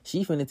quick.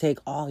 She finna take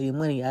all your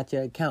money out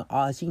your account.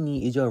 All she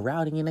need is your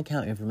routing and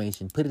account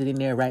information. Put it in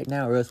there right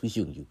now, or else we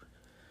shooting you.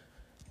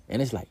 And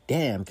it's like,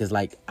 damn, because,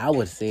 like, I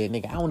would say,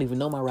 nigga, I don't even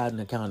know my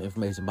routing account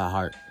information by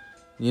heart.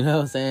 You know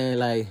what I'm saying?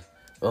 Like,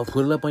 well,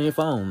 put it up on your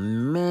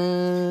phone.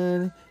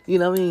 Man, you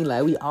know what I mean?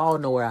 Like, we all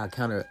know where our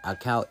account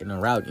and the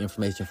route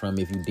information from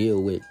if you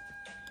deal with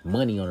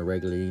money on a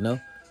regular, you know?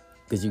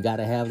 Because you got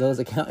to have those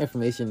account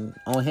information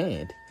on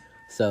hand.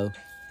 So,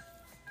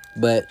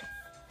 but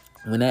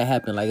when that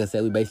happened, like I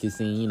said, we basically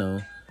seen, you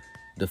know,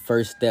 the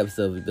first steps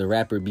of the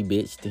rapper be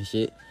bitched and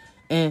shit.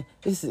 And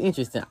this is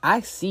interesting.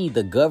 I see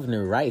the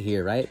governor right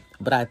here, right?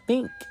 But I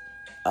think,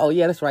 oh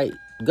yeah, that's right.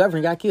 The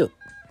governor got killed.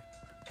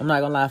 I'm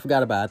not gonna lie, I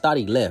forgot about it. I thought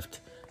he left.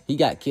 He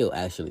got killed,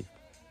 actually.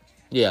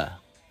 Yeah,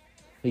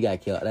 he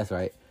got killed. That's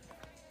right.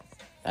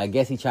 I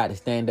guess he tried to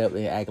stand up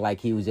and act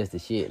like he was just a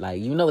shit.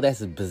 Like, you know,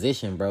 that's a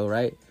position, bro,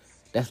 right?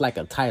 That's like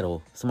a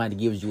title. Somebody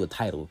gives you a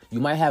title. You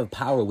might have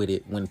power with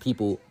it when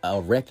people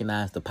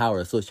recognize the power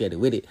associated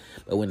with it.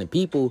 But when the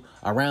people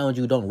around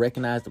you don't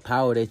recognize the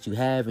power that you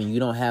have, and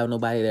you don't have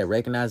nobody that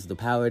recognizes the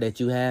power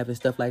that you have and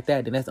stuff like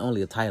that, then that's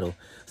only a title.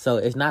 So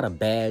it's not a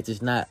badge.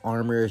 It's not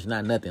armor. It's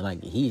not nothing.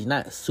 Like, he's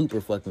not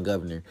super fucking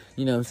governor.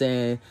 You know what I'm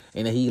saying?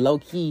 And he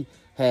low-key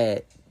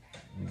had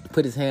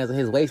put his hands on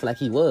his waist like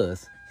he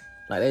was.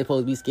 Like, they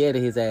supposed to be scared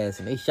of his ass,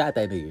 and they shot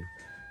that nigga.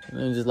 And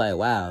it was just like,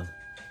 wow.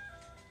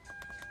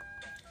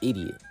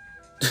 Idiot.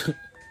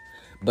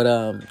 But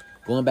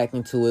going back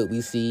into it, we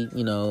see,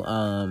 you know,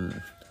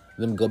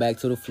 them go back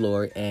to the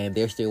floor, and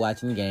they're still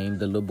watching the game,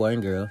 the little boy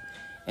and girl.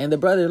 And the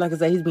brother, like I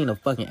said, he's being a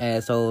fucking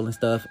asshole and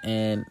stuff.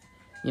 And,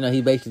 you know,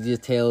 he basically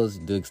just tells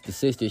the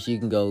sister she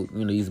can go,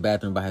 you know, use the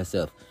bathroom by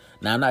herself.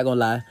 Now, I'm not gonna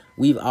lie,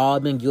 we've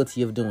all been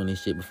guilty of doing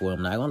this shit before.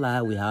 I'm not gonna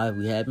lie, we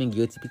have been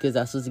guilty because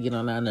our sister get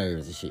on our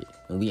nerves and shit.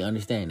 And we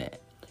understand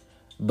that.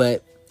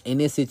 But in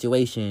this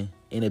situation,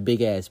 in a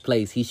big ass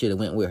place, he should have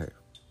went with her.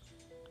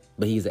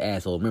 But he's an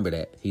asshole. Remember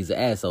that. He's an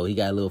asshole. He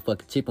got a little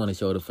fucking chip on his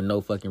shoulder for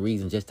no fucking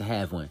reason, just to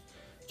have one.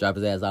 Drop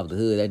his ass off the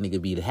hood. That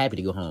nigga be happy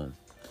to go home.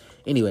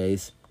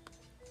 Anyways,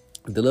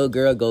 the little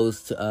girl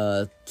goes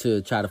to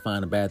try to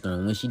find a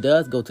bathroom. When she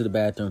does go to the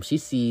bathroom, she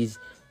sees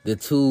the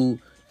two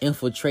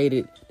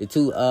security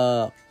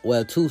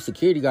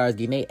guards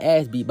getting their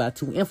ass beat by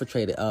two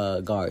infiltrated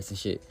guards and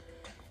shit.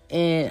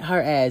 And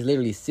her ass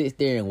literally sits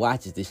there and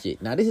watches this shit.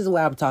 Now, this is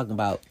what I'm talking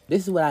about.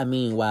 This is what I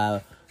mean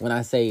when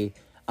I say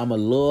I'm a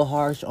little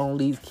harsh on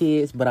these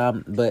kids,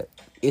 but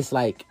it's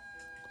like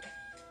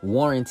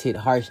warranted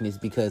harshness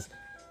because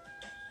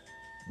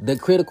the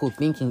critical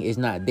thinking is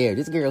not there.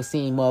 This girl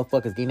seen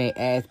motherfuckers getting their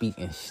ass beat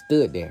and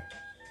stood there.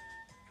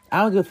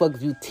 I don't give a fuck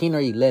if you 10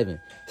 or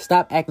 11.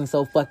 Stop acting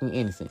so fucking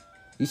innocent.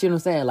 You see what I'm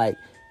saying? Like,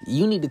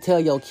 you need to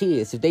tell your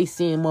kids if they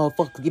seeing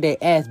motherfuckers get their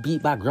ass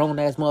beat by grown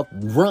ass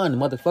motherfuckers, run,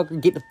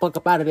 motherfucker, get the fuck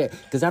up out of there.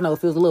 Because I know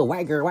if it was a little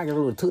white girl would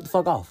have took the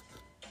fuck off.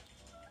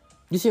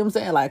 You see what I'm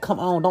saying? Like, come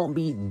on, don't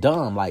be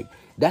dumb. Like,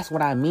 that's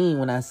what I mean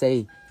when I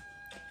say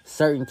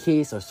certain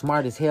kids are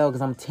smart as hell.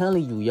 Because I'm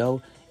telling you,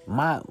 yo,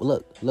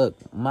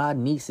 look, my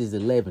niece is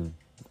 11.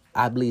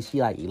 I believe she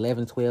like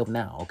 11, 12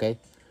 now, okay?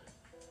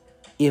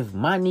 If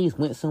my niece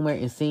went somewhere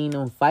and seen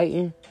them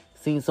fighting,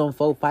 seen some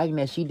folk fighting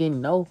that she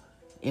didn't know,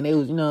 and they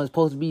was, you know,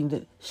 supposed to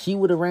be, she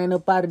would have ran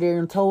up out of there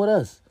and told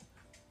us.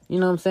 You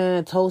know what I'm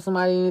saying? Told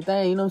somebody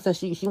anything. You know what I'm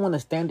saying? She want to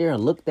stand there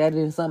and look at it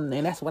or something.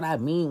 And that's what I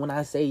mean when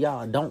I say,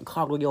 y'all, don't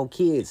coddle your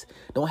kids.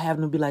 Don't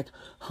have them be like,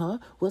 huh?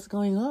 What's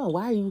going on?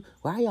 Why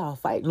are y'all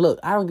fighting? Look,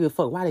 I don't give a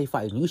fuck why they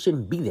fighting. You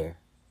shouldn't be there.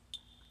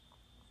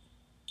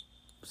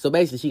 So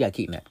basically, she got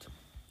kidnapped.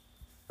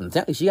 I'm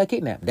telling you, she got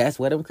kidnapped. That's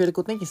where them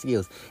critical thinking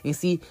skills. And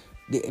see,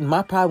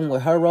 My problem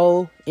with her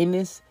role in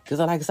this, because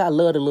like I said, I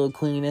love the little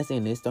queen that's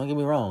in this. Don't get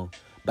me wrong,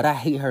 but I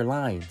hate her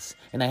lines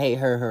and I hate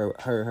her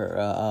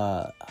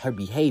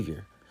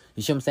behavior.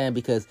 You see what I'm saying?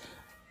 Because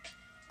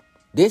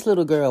this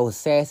little girl was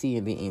sassy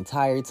the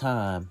entire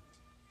time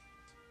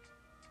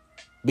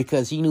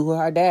because she knew who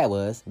her dad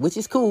was, which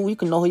is cool. You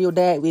can know who your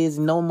dad is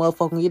and no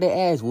motherfucking get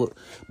their ass whooped.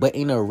 But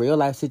in a real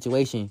life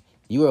situation,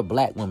 you're a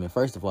black woman,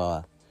 first of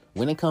all.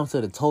 When it comes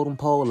to the totem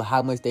pole of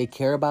how much they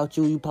care about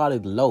you, you probably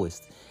the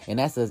lowest. And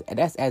that's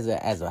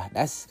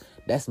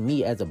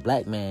me as a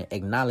black man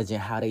acknowledging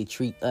how they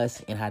treat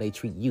us and how they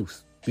treat you.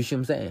 You see what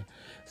I'm saying?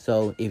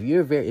 So if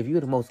you're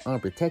the most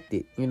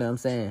unprotected, you know what I'm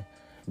saying,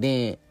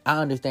 then I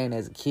understand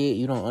as a kid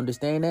you don't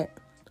understand that.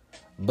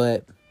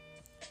 But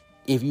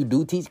if you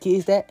do teach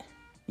kids that,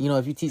 you know,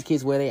 if you teach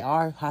kids where they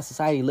are, how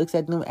society looks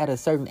at them at a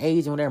certain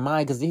age and their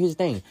mind, because here's the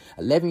thing,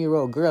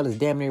 11-year-old girl is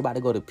damn near about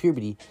to go to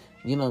puberty.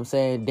 You know what I'm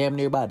saying? Damn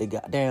near about to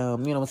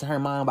goddamn, you know what I'm saying? Her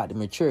mind about to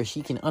mature.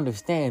 She can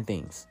understand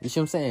things. You see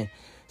what I'm saying?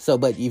 So,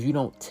 but if you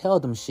don't tell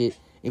them shit,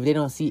 if they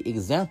don't see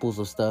examples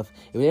of stuff,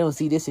 if they don't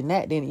see this and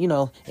that, then, you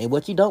know, and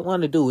what you don't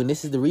want to do, and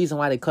this is the reason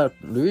why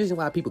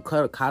people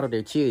coddle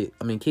their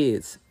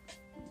kids.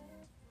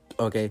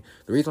 Okay?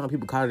 The reason why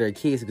people coddle their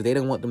kids is because they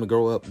don't want them to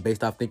grow up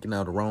based off thinking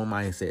of the wrong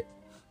mindset.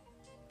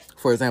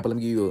 For example, let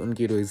me give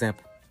you an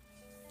example.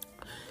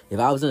 If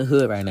I was in the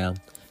hood right now,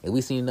 and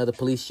we seen another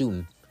police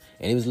shooting,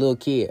 and there was a little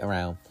kid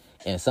around,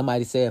 and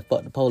somebody said,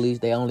 fuck the police,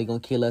 they only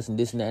gonna kill us and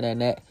this and that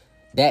and that.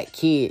 That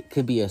kid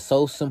could be a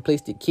so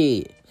simplistic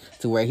kid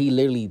to where he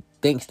literally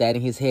thinks that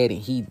in his head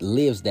and he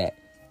lives that.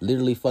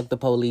 Literally, fuck the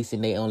police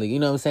and they only, you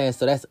know what I'm saying?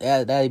 So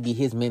that'd be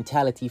his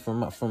mentality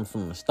from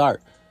the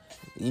start.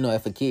 You know,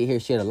 if a kid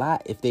hears shit a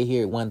lot, if they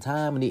hear it one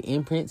time and it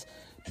imprints,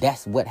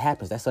 that's what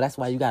happens. That's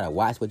why you gotta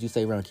watch what you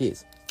say around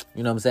kids.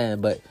 You know what I'm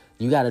saying? But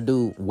you gotta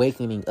do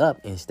wakening up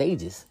in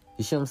stages.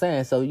 You see what I'm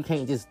saying? So you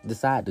can't just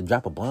decide to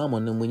drop a bomb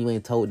on them when you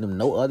ain't told them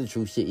no other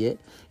true shit yet.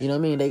 You know what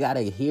I mean? They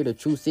gotta hear the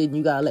true shit and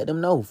you gotta let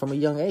them know from a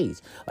young age.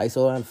 Like,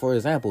 so for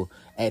example,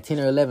 at 10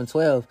 or 11,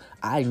 12,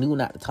 I knew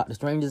not to talk to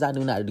strangers. I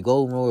knew not to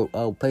go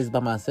places by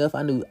myself.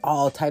 I knew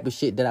all type of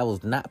shit that I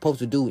was not supposed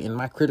to do. And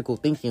my critical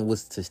thinking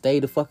was to stay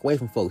the fuck away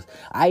from folks.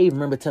 I even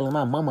remember telling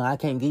my mama, I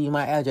can't give you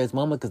my address,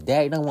 mama, because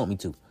daddy don't want me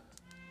to.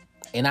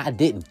 And I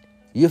didn't.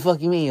 You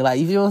fucking mean? Like,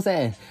 you feel what I'm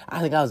saying?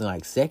 I think I was in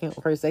like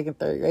first, second,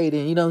 third grade.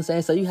 And you know what I'm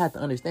saying? So you have to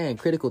understand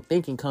critical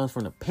thinking comes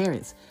from the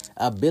parents'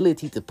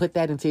 ability to put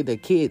that into their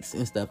kids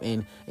and stuff.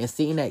 And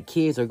seeing that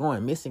kids are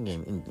going missing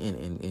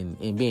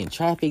and being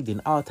trafficked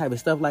and all type of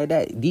stuff like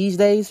that. These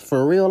days,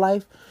 for real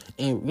life,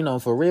 and you know,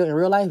 in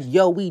real life,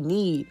 we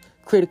need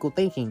critical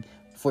thinking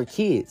for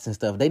kids and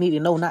stuff. They need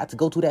to know not to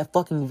go to that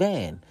fucking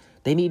van.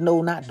 They need to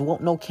know not to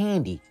want no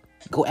candy.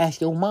 Go ask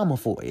your mama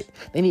for it.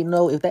 They need to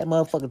know if that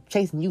motherfucker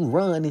chasing you,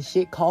 run and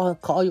shit.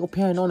 Call your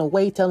parent on the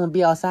way. Tell them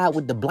be outside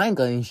with the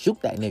blanket and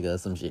shoot that nigga or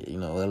some shit. You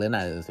know, well, they're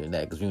not saying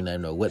that because you never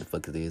know what the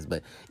fuck it is.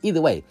 But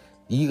either way,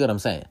 you get what I'm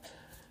saying.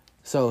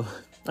 So,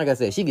 like I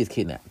said, she gets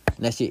kidnapped.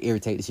 And that shit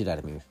irritates the shit out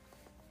of me.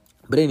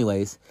 But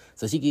anyways,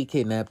 so she get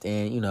kidnapped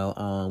and, you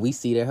know, we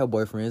see that her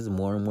boyfriend is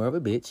more and more of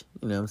a bitch.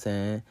 You know what I'm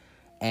saying?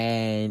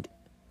 And,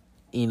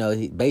 you know,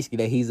 basically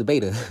that he's a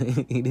beta.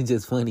 It's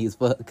just funny as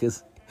fuck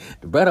because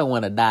the brother don't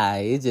want to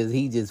die.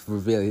 He just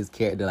revealed his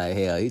character like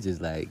hell. He just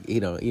like he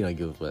don't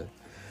give a fuck.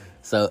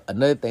 So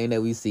another thing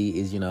that we see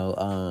is, you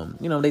know,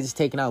 they just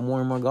taking out more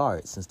and more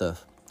guards and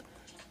stuff.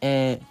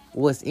 And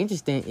what's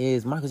interesting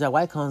is Michael Jai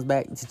White comes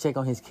back to check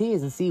on his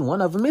kids and see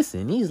one of them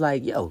missing. He's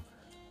like, yo,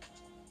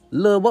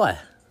 little boy,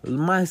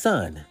 my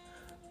son,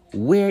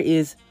 where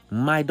is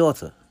my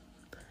daughter?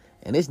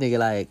 And this nigga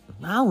like,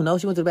 I don't know.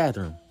 She went to the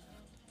bathroom.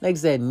 Nigga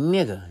said,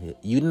 nigga,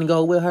 you didn't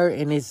go with her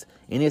in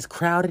this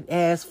crowded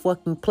ass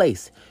fucking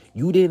place.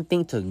 You didn't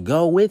think to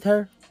go with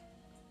her?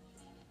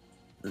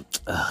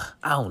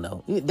 I don't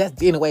know. That's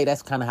in a way,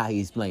 that's kind of how he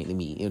explained to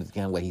me. It was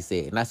kind of what he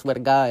said. And I swear to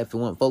God, if you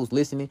want folks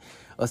listening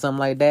or something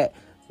like that,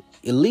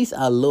 at least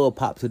a little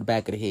pop to the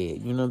back of the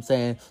head. You know what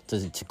I'm saying?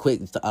 To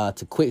quick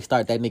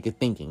start that nigga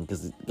thinking.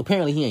 Because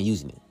apparently he ain't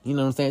using it. You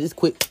know what I'm saying? Just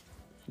quick.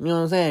 You know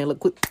what I'm saying? Look,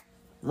 quick.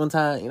 One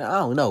time, you know, I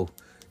don't know.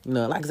 You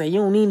know, like I said,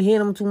 you don't need to hit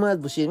them too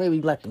much, but shit,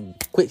 maybe like a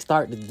quick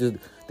start the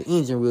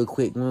engine real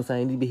quick. You know what I'm saying?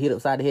 You need to be hit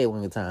upside the head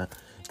one time.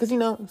 Because, you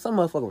know, some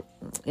motherfucker...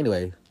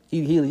 Anyway,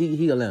 he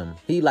a limb.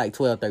 He like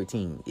 12,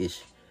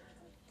 13-ish.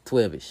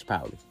 12-ish,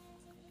 probably.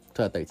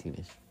 12,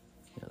 13-ish.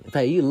 In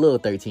fact, you a little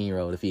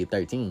 13-year-old if he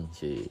 13.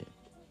 Shit.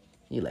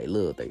 You like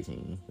little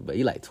 13. But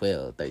you like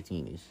 12,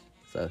 13-ish.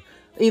 So,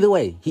 either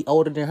way, he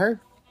older than her.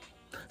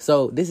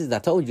 So, I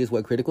told you, this is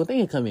where critical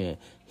thinking come in.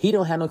 He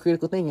don't have no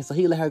critical thinking, so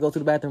he let her go to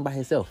the bathroom by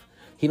himself.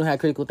 He don't have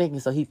critical thinking,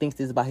 so he thinks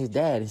this about his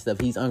dad and stuff.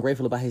 He's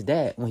ungrateful about his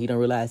dad when he don't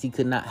realize he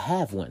could not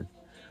have one.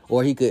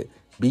 Or he could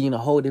be in a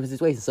whole different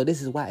situation. So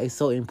this is why it's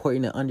so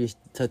important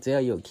to tell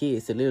your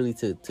kids to literally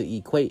to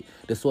equate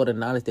the sort of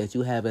knowledge that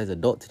you have as an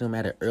adult to them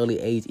at an early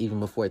age, even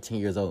before 10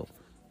 years old.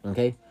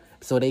 Okay?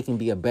 So they can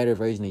be a better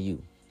version of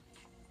you.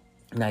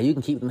 Now, you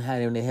can keep them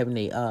having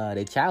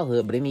their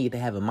childhood, but they need to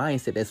have a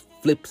mindset that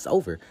flips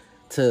over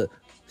to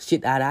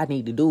shit that I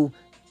need to do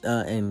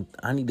and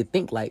I need to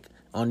think like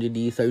under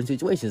these certain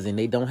situations, and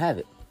they don't have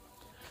it.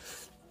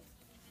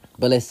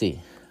 But let's see.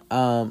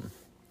 On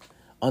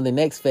the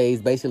next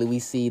phase, basically, we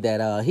see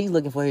that he's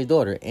looking for his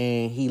daughter,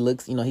 and he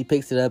looks, he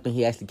picks it up, and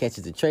he actually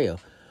catches the trail.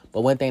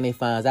 But one thing they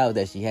finds out is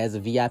that she has a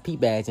VIP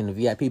badge, and the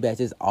VIP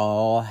badges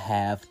all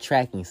have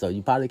tracking, so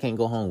you probably can't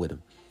go home with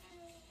them.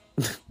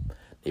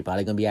 They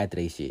probably gonna be after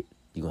they shit.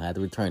 You're gonna have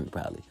to return it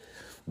probably.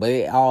 But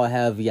they all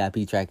have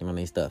VIP tracking on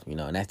their stuff,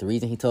 and that's the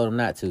reason he told him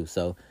not to.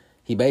 So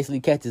he basically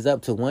catches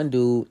up to one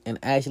dude and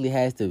actually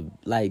has to,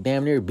 like,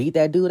 damn near beat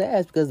that dude's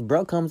ass because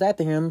bro comes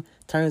after him.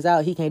 Turns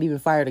out he can't even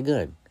fire the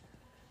gun.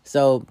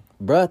 So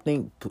bruh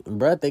think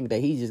that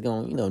he's just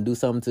gonna, do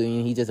something to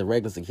him. He's just a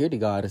regular security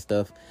guard and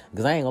stuff.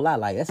 Because I ain't gonna lie,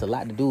 like, that's a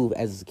lot to do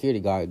as a security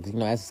guard.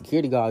 As a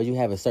security guard, you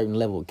have a certain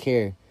level of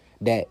care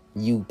that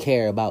you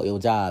care about your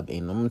job.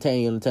 And I'm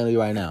telling you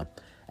right now,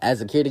 as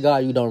a security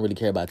guard, you don't really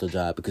care about your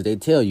job because they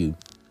tell you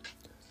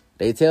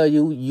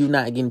you're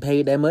not getting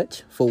paid that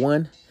much, for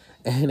one.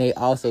 And they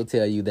also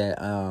tell you that,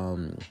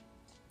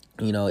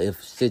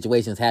 if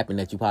situations happen,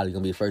 that you're probably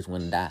going to be the first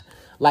one to die.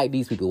 Like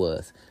these people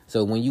was.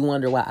 So when you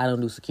wonder why I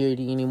don't do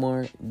security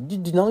anymore, you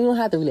don't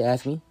have to really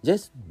ask me.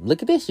 Just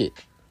look at this shit.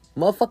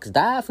 Motherfuckers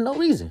die for no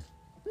reason.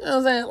 You know what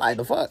I'm saying? Like,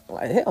 the fuck?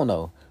 Like, hell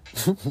no.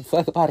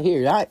 Fuck up out of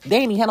here. They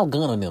ain't even had no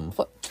gun on them.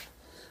 Fuck.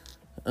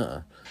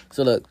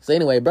 So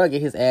anyway, bro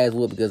get his ass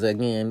whooped because,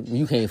 again,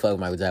 you can't fuck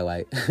with Michael Jai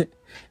White.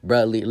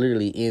 Bro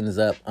literally ends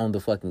up on the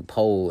fucking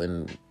pole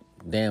and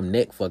damn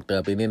neck fucked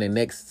up. And then the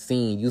next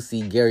scene, you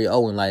see Gary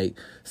Owen, like,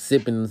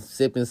 sipping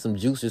some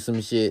juice or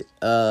some shit.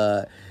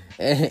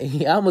 And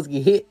he almost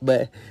get hit,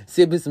 but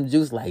sipping some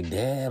juice, like,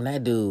 damn,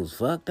 that dude's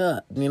fucked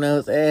up. You know what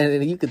I'm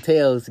saying? And you could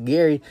tell,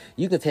 Gary,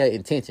 you can tell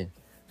intention.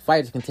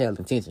 Fighters can tell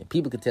intention.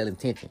 People can tell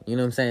intention. You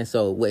know what I'm saying?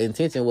 So what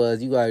intention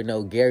was, you already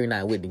know Gary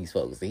not with these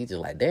folks. So he's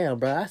just like, damn,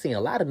 bro, I seen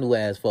a lot of new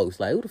ass folks.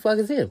 Like, who the fuck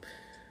is him?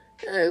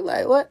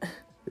 Like, what?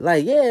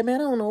 Like, yeah,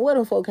 man, I don't know where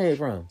them folk came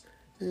from.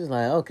 He's just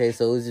like, okay,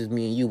 so it's just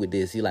me and you with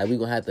this. He like, we're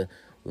gonna have to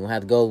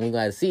go, we're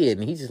gonna have to see it.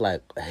 And he's just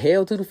like,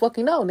 hell to the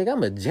fucking no, nigga,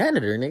 I'm a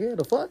janitor, nigga.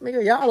 The fuck,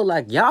 nigga? Y'all look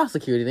like y'all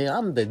security, nigga.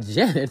 I'm the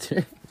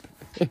janitor.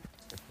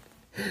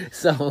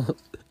 So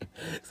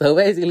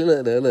basically,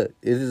 look,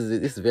 this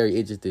is very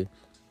interesting.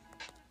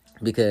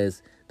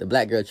 Because the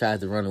black girl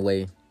tries to run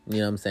away, you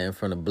know what I'm saying,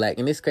 from the black.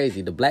 And it's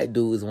crazy. The black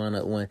dude is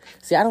one.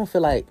 See, I don't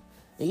feel like,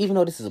 even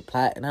though this is a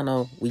plot, and I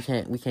know we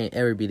can't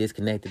ever be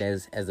disconnected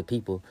as a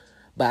people,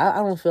 but I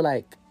don't feel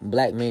like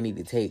black men need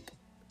to take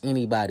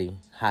anybody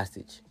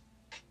hostage.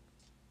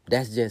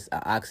 That's just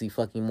an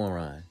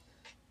oxy-fucking-moron.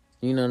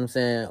 You know what I'm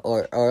saying?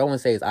 Or I wouldn't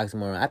say it's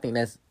oxymoron. I think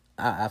that's,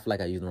 I feel like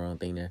I used the wrong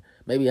thing there.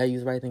 Maybe I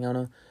used the right thing, I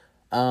don't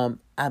know.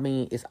 I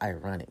mean, it's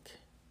ironic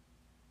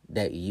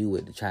that you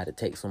would try to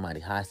take somebody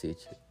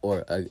hostage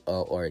or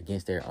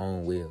against their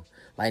own will.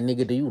 Like,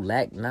 nigga, do you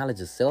lack knowledge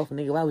of self,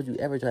 nigga? Why would you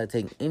ever try to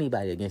take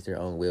anybody against their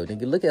own will?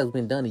 Nigga, look at what's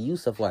been done to you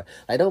so far.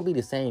 Like, don't be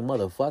the same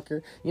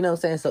motherfucker. You know what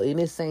I'm saying? So in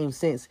this same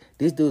sense,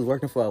 this dude's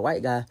working for a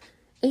white guy,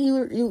 and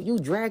you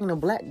dragging a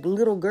black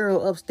little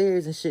girl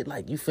upstairs and shit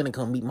like, you finna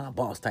come meet my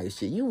boss type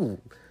shit.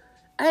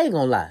 I ain't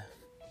gonna lie.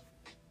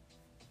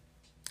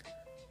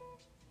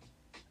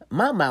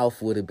 My mouth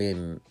would have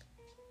been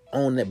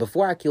on that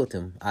before I killed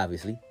him,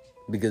 obviously.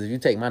 Because if you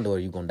take my daughter,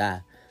 you gonna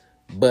die.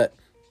 But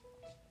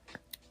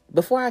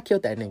before I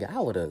killed that nigga, I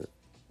would have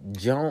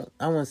jumped.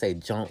 I wouldn't say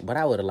jumped, but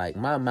I would have, like,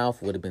 my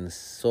mouth would have been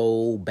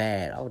so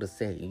bad. I would have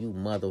said, you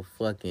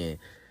motherfucking.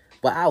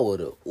 But I would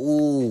have,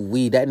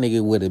 that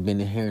nigga would have been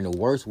hearing the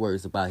worst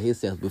words about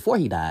himself before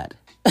he died.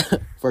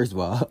 First of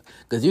all.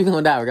 Because you're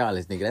gonna die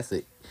regardless, nigga. That's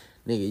it.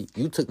 Nigga,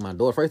 you took my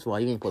daughter. First of all,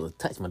 you ain't supposed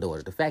to touch my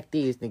daughter. The fact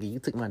is, nigga, you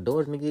took my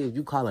daughter, nigga. If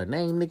you call her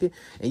name, nigga,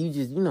 and you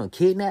just,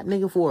 kidnap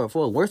nigga for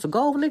a worse of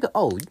gold, nigga,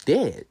 oh, you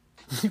dead.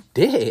 You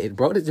dead,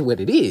 bro. This is what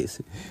it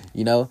is,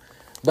 But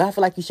I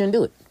feel like you shouldn't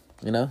do it,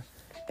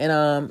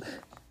 And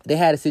they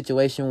had a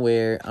situation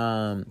where,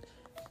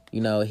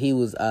 he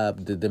was,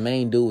 the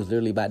main dude was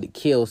literally about to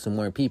kill some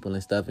more people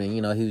and stuff. And,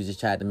 he was just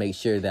trying to make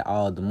sure that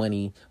all the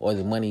money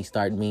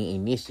started being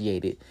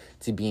initiated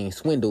to being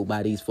swindled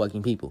by these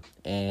fucking people.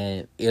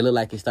 And it looked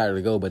like it started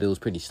to go, but it was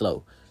pretty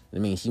slow. I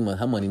mean,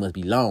 her money must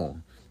be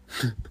long.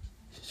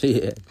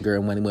 Shit,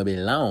 girl money must be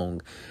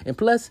long. And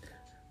plus,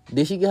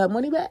 did she get her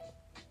money back?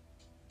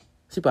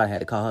 She probably had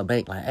to call her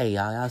bank like, hey,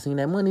 y'all seen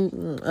that money?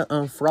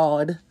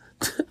 Fraud.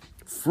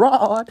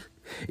 Fraud.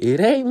 It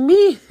ain't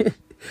me.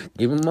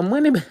 Give him my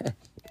money back.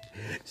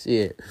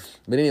 Shit.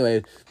 But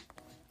anyway,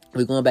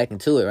 we're going back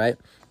into it, right?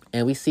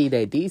 And we see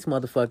that these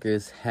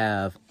motherfuckers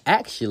have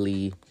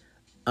actually,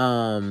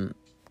 it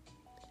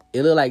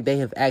look like they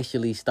have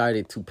actually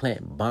started to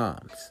plant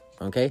bombs,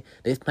 okay?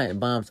 They're planting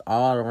bombs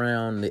all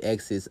around the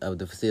exits of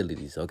the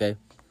facilities, okay?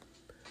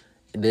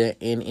 In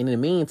the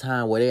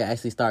meantime, where they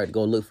actually start to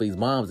go look for these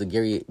bombs, and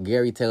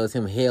Gary tells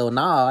him, hell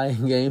nah, I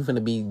ain't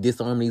finna be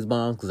disarming these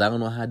bombs because I don't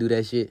know how to do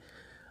that shit.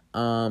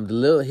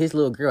 His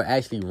little girl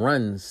actually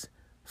runs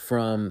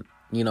from,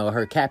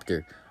 her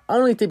captor.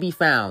 only to be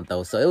found,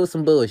 though. So it was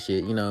some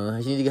bullshit, you know.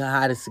 She need to get her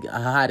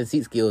hide and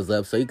seek skills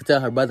up, so you can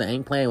tell her brother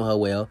ain't playing with her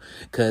well,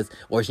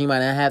 or she might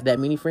not have that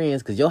many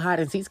friends, because your hide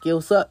and seek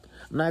skills suck.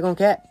 I'm not gonna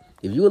cap.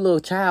 If you a little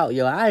child,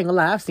 yo, I ain't gonna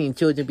lie, I've seen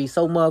children be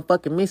so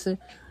motherfucking missing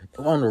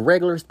on the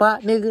regular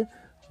spot, nigga.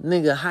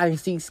 Nigga, hide and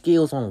seek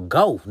skills on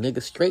go,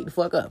 nigga, straight the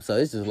fuck up. So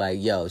it's just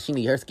like, yo, she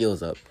need her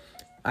skills up.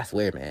 I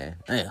swear, man.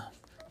 Damn.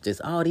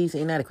 Just all these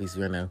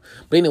inadequacies right now.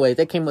 But anyway,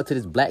 they came up to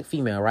this black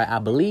female, right? I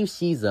believe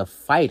she's a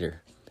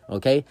fighter,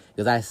 okay?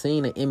 Because I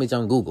seen an image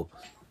on Google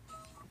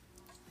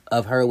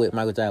of her with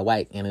Michael Jai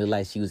White, and it looked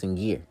like she was in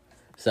gear.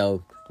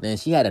 So then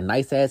she had a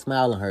nice ass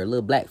smile on her,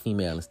 little black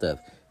female and stuff.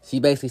 She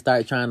basically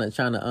started trying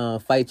to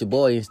fight your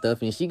boy and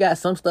stuff, and she got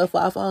some stuff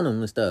off on him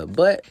and stuff.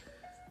 But,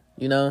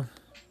 you know,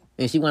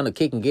 and she wound up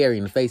kicking Gary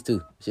in the face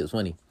too. Shit was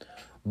funny.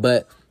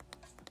 But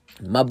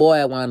my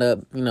boy wound up,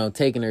 you know,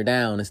 taking her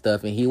down and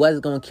stuff, and he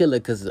wasn't gonna kill her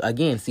because,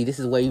 again, see, this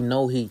is where you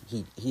know he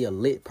a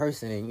lit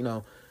person, and, you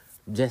know,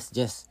 just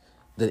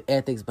the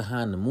ethics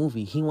behind the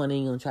movie. He wasn't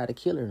even gonna try to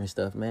kill her and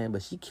stuff, man,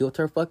 but she killed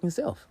her fucking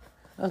self.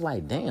 I was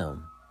like,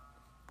 damn,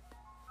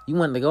 you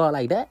wanted to go out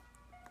like that?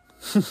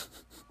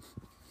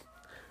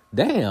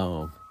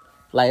 Damn,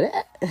 like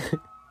that.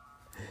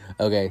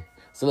 Okay,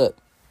 so look,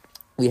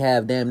 we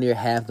have damn near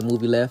half the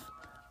movie left.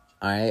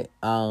 All right,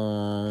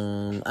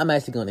 I'm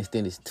actually gonna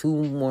extend this 2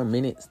 more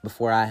minutes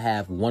before I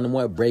have one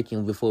more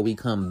breaking before we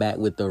come back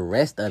with the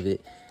rest of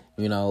it,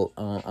 you know,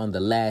 on the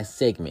last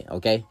segment.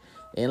 Okay,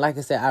 and like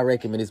I said, I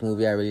recommend this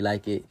movie. I really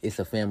like it. It's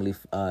a family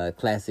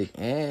classic,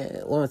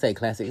 and when I say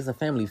classic, it's a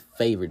family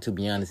favorite. To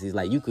be honest, it's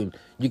like you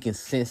can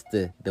sense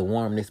the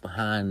warmness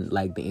behind,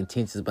 like, the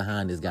intentions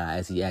behind this guy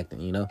as he acting,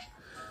 you know.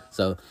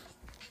 So,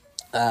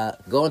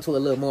 go into a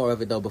little more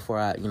of it though before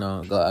I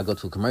go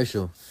to a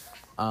commercial.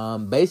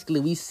 Basically,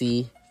 we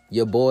see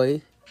your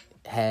boy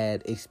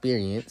has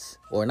experienced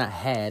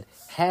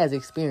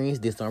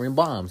disarming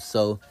bombs.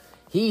 So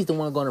he's the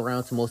one going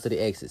around to most of the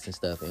exits and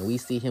stuff. And we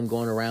see him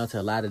going around to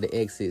a lot of the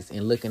exits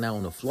and looking out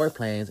on the floor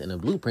plans and the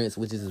blueprints,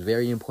 which is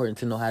very important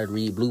to know how to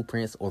read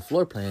blueprints or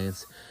floor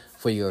plans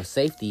for your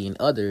safety and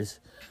others.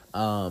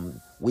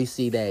 We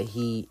see that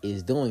he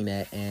is doing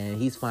that,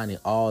 and he's finding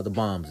all the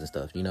bombs and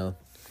stuff, you know.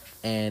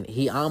 And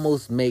he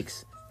almost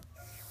makes,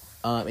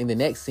 in the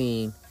next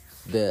scene,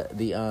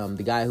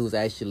 the guy who's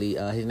actually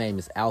his name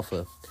is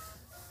Alpha,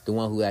 the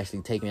one who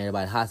actually taking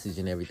everybody hostage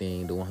and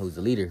everything, the one who's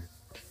the leader.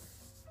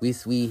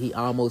 He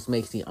almost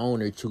makes the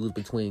owner choose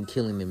between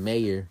killing the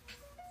mayor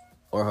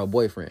or her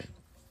boyfriend.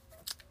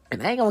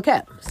 And I ain't gonna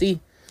cap. See,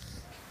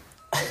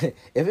 if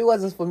it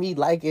wasn't for me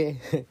liking,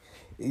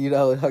 you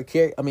know, her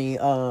character, I mean,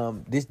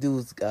 this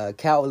dude's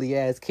cowardly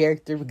ass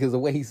character, because of the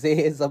way he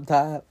says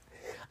sometimes,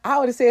 I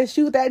would have said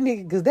shoot that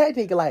nigga, because that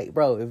nigga, like,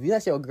 bro, if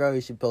that's your girl,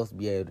 you supposed to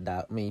be able to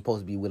die. I mean, you're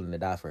supposed to be willing to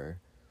die for her.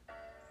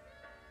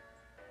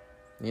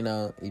 You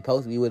know, you're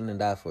supposed to be willing to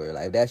die for her.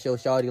 Like, if that's your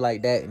shawty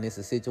like that, and it's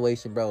a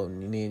situation, bro,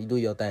 and then you do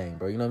your thing,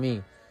 bro, you know what I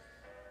mean?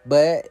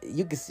 But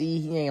you can see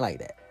he ain't like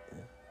that.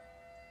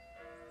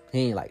 He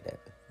ain't like that.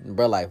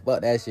 Bro, like,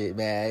 fuck that shit,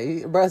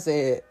 man. Bro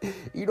said,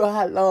 you know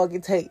how long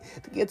it take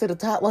to get to the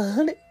top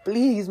 100?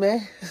 Please,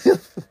 man.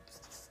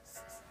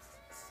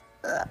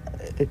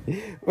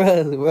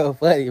 bro,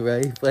 funny, bro.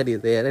 He funny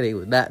as hell. That nigga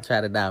was not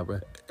trying to die, bro.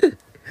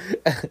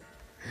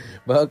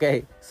 But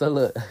okay, so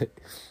look,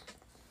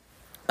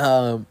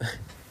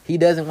 he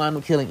doesn't wind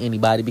up killing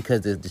anybody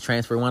because the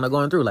transfer wound up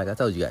going through, like I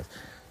told you guys.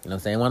 You know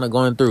what I'm saying? Wound up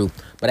going through.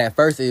 But at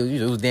first, it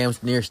was damn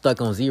near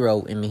stuck on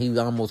 0, and he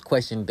almost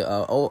questioned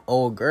the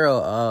old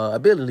girl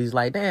abilities.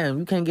 Like, damn,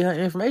 you can't get her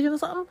information or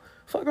something?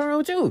 Fuck around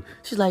with you.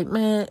 She's like,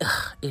 man,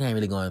 it ain't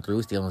really going through.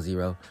 It's still on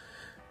 0.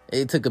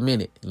 It took a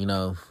minute, you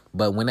know.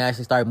 But when they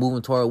actually started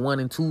moving toward 1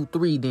 and 2,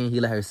 3, then he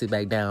let her sit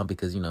back down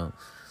because, you know,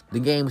 the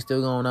game was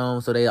still going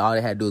on. So all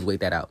they had to do was wait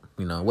that out.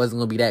 You know, it wasn't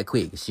going to be that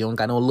quick. She don't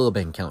got no little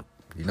bank account,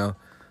 you know.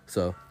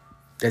 So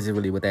that's just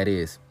really what that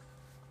is.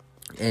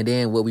 And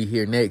then what we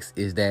hear next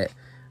is that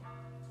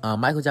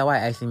Michael Jai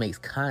White actually makes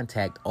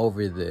contact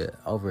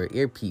over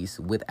earpiece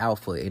with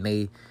Alpha, and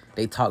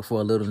they talk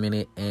for a little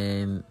minute,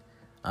 and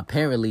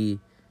apparently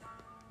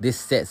this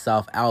sets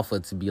off Alpha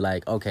to be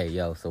like, okay,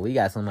 yo, so we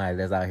got somebody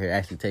that's out here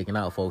actually taking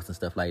out folks and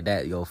stuff like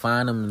that. Yo,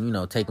 find them and, you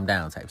know, take them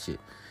down type shit.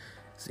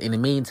 So in the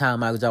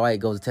meantime, Michael Jai White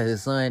goes to tell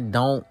his son,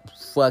 don't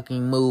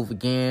fucking move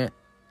again,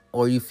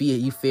 or you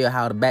feel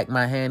how the back of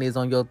my hand is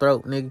on your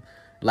throat, nigga.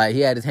 Like,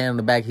 he had his hand on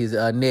the back of his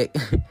neck.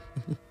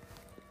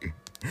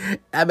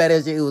 I bet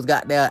that shit was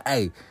goddamn,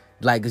 hey,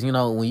 like, cause, you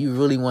know, when you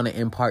really want to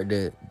impart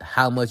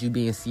how much you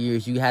being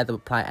serious, you have to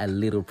apply a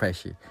little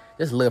pressure.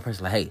 Just a little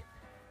pressure, like, hey,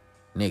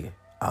 nigga,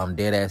 I'm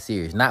dead ass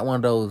serious. Not one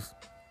of those,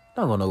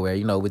 don't go nowhere,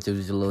 you know, with your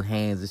little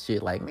hands and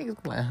shit. Like,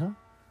 niggas like, huh?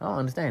 I don't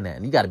understand that.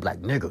 And you gotta be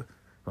like, nigga.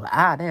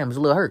 Like, damn, it's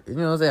a little hurt. You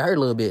know what I'm saying? Hurt a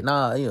little bit.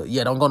 Nah, you know,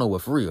 yeah, don't go nowhere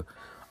for real.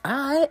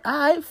 All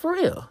right, for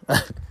real.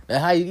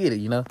 That's how you get it,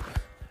 you know?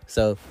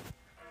 So,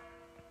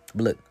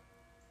 but look,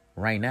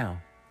 right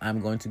now, I'm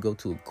going to go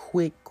to a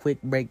quick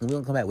break, and we're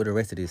going to come back with the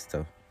rest of this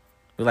stuff.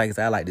 But like I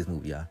said, I like this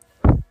movie, y'all.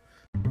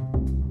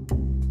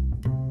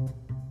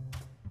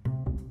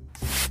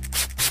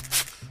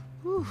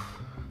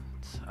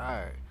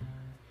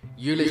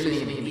 You're listening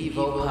to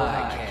Evo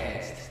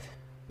Podcast.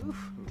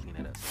 Oof, let me clean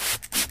that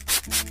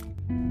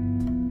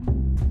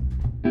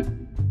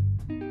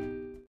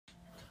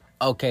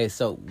up. Okay,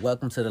 so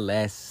welcome to the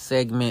last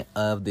segment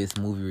of this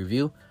movie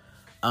review.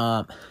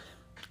 And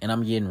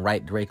I'm getting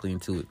right directly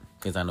into it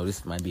because I know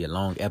this might be a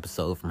long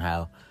episode from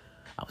how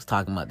I was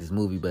talking about this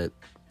movie, but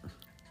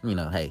you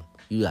know, hey,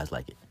 you guys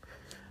like it.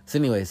 So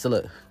anyway, so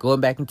look,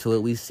 going back into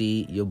it, we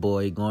see your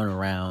boy going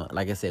around.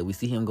 Like I said, we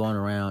see him going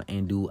around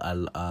and do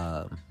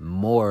a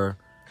more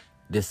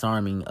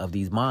disarming of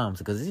these bombs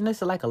because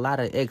it's like a lot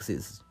of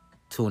exits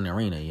to an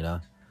arena. You know,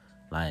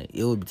 like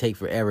it would take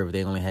forever if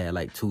they only had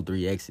like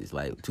 2-3 exits,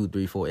 like 2,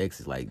 3, 4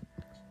 exits. Like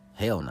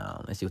hell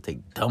no, that shit would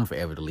take dumb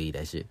forever to lead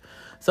that shit.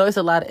 So it's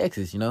a lot of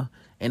exits, you know,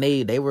 and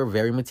they were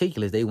very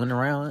meticulous. They went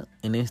around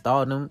and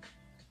installed them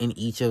in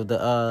each of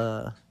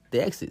the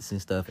exits and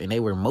stuff, and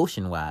they were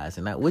motion wise,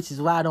 and which is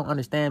why I don't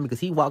understand, because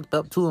he walked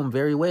up to him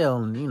very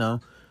well, and you know,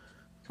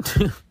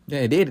 yeah,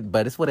 it did,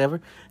 but it's whatever.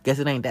 Guess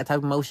it ain't that type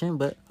of motion,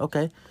 but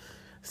okay.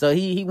 So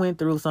he went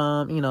through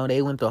some, you know,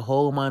 they went through a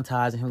whole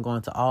montage of him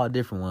going to all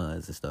different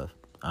ones and stuff.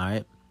 All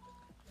right,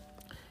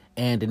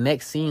 and the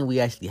next scene we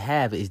actually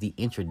have is the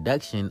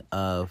introduction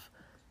of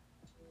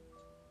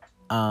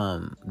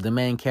the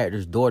main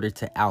character's daughter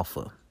to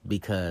Alpha,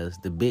 because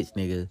the bitch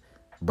nigga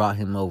brought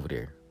him over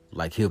there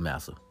like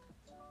Hillmaster.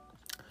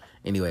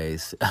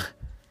 Anyways,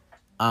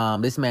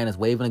 this man is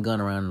waving a gun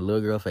around the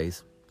little girl's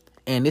face.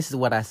 And this is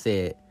what I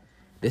said.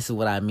 This is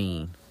what I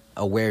mean.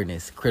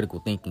 Awareness, critical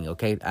thinking,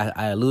 okay?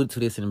 I alluded to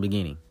this in the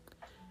beginning.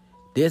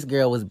 This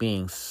girl was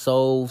being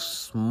so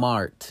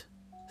smart,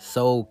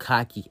 so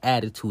cocky,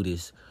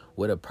 attitudinous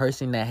with a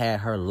person that had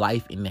her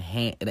life in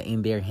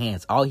their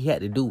hands. All he had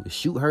to do was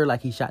shoot her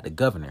like he shot the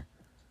governor.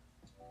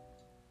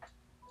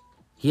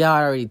 He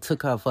already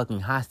took her fucking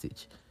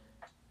hostage.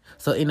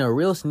 So in a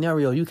real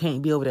scenario, you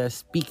can't be over there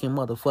speaking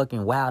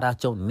motherfucking wild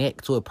out your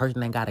neck to a person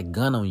that got a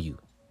gun on you.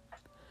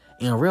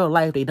 In real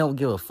life, they don't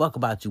give a fuck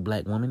about you,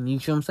 black woman. You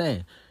see what I'm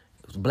saying?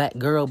 Black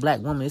girl,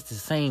 black woman, it's the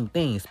same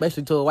thing,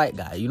 especially to a white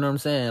guy. You know what I'm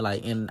saying?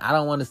 Like, and I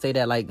don't want to say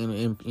that like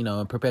in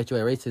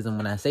perpetuate racism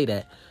when I say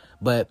that,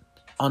 but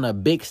on a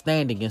big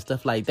standing and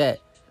stuff like that,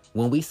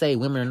 when we say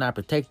women are not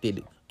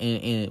protected,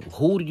 and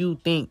who do you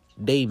think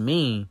they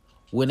mean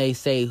when they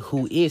say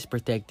who is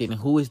protected and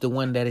who is the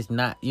one that is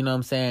not? You know what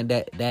I'm saying?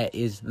 That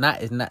is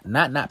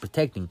not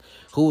protecting.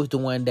 Who is the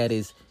one that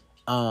is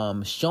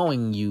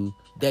showing you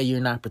that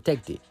you're not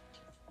protected?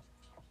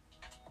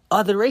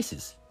 Other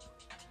races.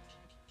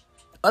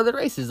 Other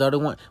races are the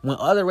one. When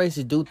other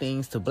races do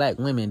things to black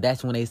women,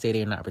 that's when they say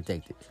they're not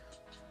protected.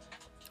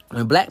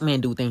 When black men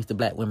do things to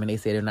black women, they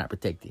say they're not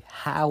protected.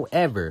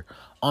 However,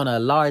 on a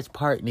large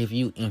part, and if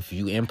you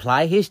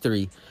imply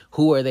history,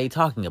 who are they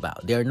talking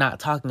about? They're not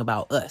talking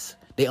about us.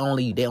 They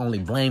only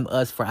blame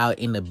us for our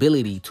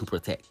inability to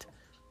protect.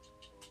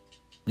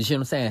 You see what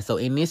I'm saying? So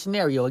in this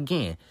scenario,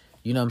 again,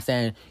 you know what I'm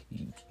saying?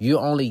 You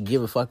only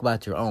give a fuck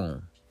about your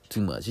own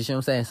too much. You see what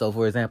I'm saying? So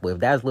for example, if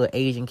that was a little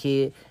Asian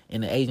kid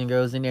and the Asian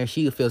girl's in there,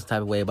 she would feel some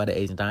type of way about the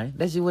Asian thing.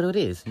 That's just what it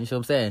is. You see what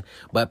I'm saying?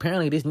 But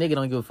apparently this nigga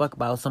don't give a fuck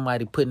about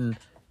somebody putting,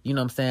 you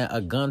know what I'm saying, a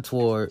gun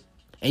toward.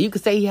 And you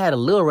could say he had a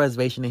little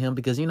reservation in him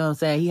because, you know what I'm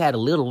saying, he had a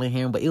little in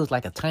him, but it was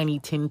like a tiny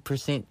 10%,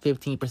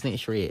 15%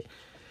 shred.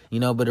 You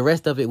know, but the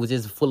rest of it was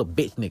just full of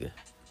bitch nigga.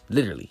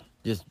 Literally.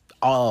 Just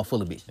all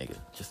full of bitch nigga.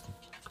 Just,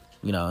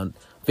 you know,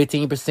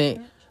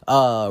 15%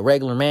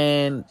 regular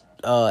man,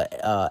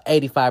 85%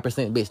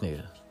 bitch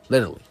nigga.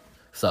 Literally.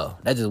 So,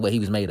 that's just what he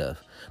was made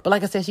of. But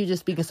like I said, she was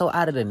just speaking so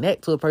out of the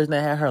neck to a person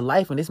that had her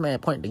life, and this man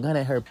pointed the gun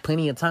at her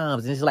plenty of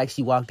times, and it's like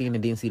she walked in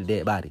and didn't see the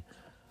dead body.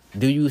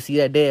 Do you see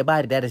that dead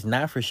body? That is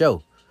not for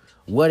show.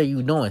 What are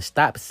you doing?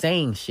 Stop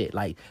saying shit.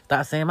 Like,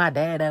 stop saying my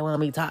dad don't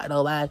want me to talk to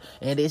nobody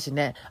and this and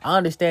that. I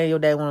understand your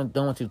dad don't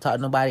want you to talk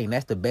to nobody, and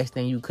that's the best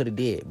thing you could have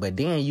did. But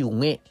then you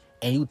went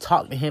and you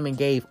talked to him and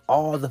gave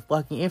all the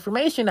fucking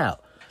information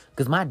out.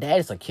 Because my dad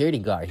is a security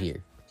guard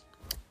here.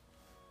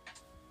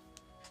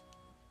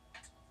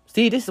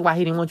 See, this is why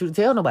he didn't want you to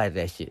tell nobody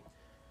that shit.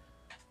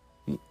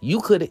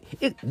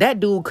 That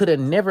dude could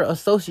have never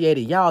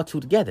associated y'all two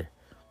together.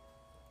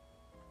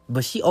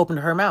 But she opened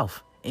her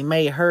mouth and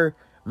made her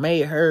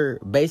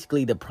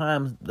basically the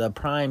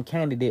prime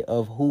candidate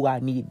of who I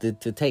need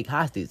to take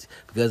hostage,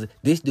 because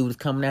this dude is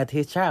coming after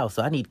his child,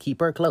 so I need to keep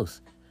her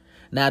close.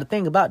 Now the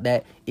thing about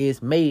that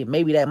is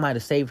maybe that might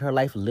have saved her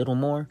life a little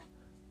more.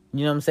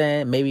 You know what I'm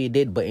saying? Maybe it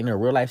did, but in a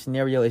real life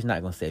scenario, it's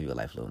not gonna save your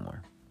life a little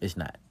more. It's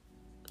not.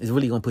 It's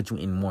really gonna put you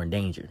in more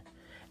danger.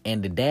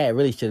 And the dad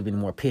really should have been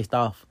more pissed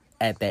off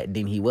at that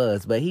than he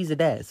was, but he's a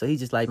dad, so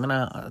he's just like, man,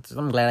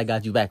 I'm glad I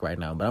got you back right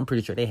now. But I'm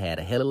pretty sure they had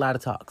a hell of a lot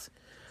of talks.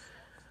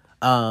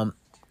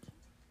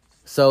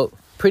 So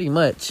pretty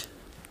much,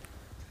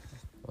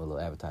 a little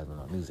advertisement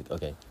on music.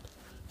 Okay,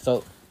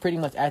 so pretty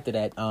much after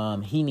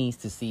that, he needs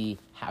to see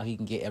how he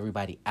can get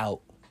everybody out,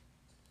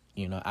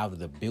 out of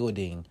the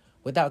building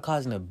without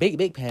causing a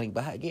big panic,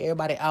 but get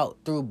everybody out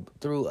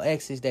through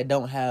exits that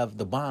don't have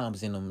the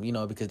bombs in them,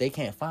 because they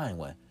can't find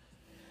one.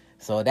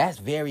 So that's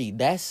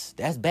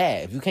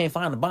bad. If you can't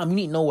find the bomb, you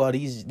need to know where all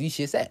these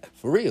shits at.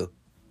 For real.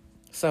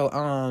 So,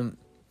 and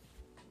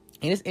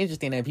it's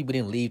interesting that people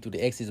didn't leave through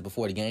the exits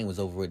before the game was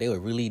over. They were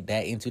really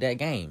that into that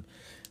game.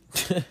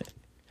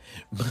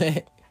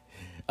 But,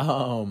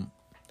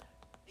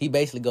 he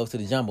basically goes to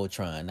the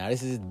Jumbotron. Now,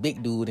 this is this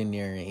big dude in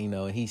there, and, you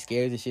know, he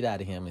scares the shit out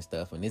of him and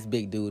stuff. And this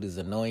big dude is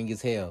annoying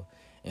as hell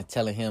and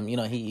telling him, you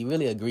know, he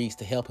really agrees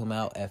to help him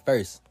out at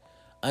first.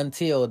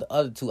 Until the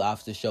other two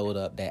officers showed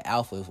up that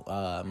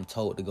Alpha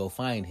told to go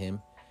find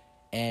him.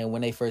 And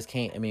when they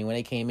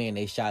came in,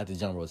 they shot the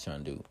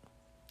Jumbotron dude.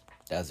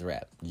 That's a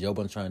wrap.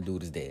 Jumbotron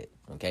dude is dead,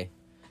 okay?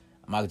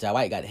 Michael Jai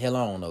White got the hell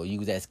on, though.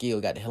 Used that skill,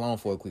 got the hell on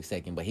for a quick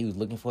second. But he was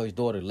looking for his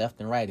daughter left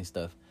and right and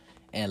stuff.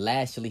 And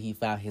lastly, he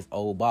found his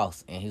old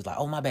boss. And he was like,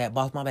 oh, my bad,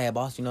 boss.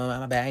 You know,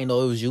 my bad. I didn't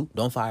know it was you.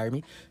 Don't fire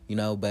me. You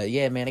know, but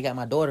yeah, man, they got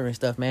my daughter and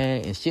stuff,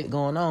 man. And shit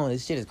going on.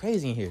 This shit is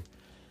crazy in here.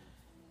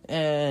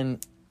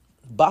 And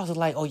boss was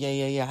like, oh,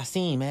 yeah, I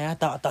seen, man. I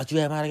thought you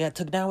might have got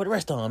took down with the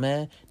rest of them,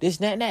 man. This,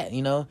 and that,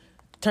 you know.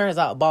 Turns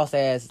out boss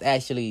ass is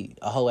actually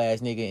a hoe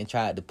ass nigga and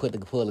tried to pull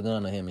a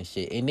gun on him and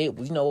shit. And it,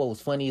 you know what was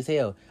funny as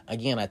hell?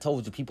 Again, I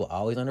told you, people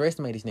always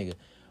underestimate this nigga.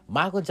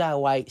 Michael Jai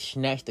White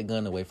snatched the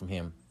gun away from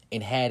him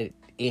and had it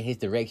in his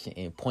direction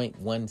in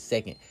 0.1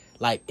 second.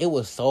 Like, it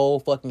was so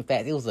fucking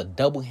fast. It was a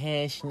double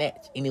hand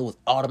snatch and it was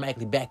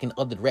automatically back in the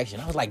other direction.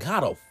 I was like,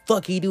 how the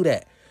fuck he do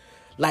that?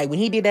 Like, when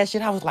he did that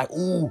shit, I was like,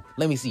 ooh,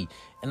 let me see.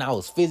 And I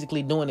was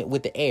physically doing it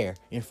with the air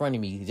in front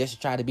of me just to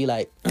try to be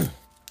like,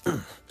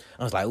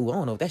 I was like, ooh, I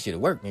don't know if that shit'll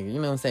work, nigga. You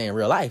know what I'm saying? In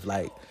real life,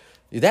 like,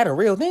 is that a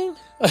real thing?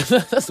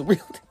 That's a real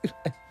thing.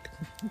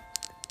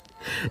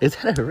 Is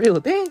that a real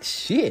thing?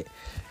 Shit.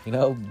 You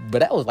know, but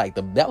that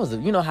was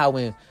you know how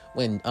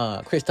when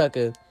Chris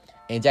Tucker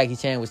and Jackie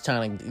Chan was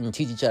trying to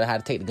teach each other how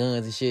to take the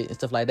guns and shit and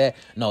stuff like that.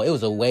 No, it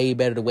was a way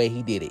better the way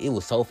he did it. It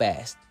was so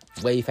fast.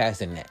 Way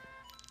faster than that.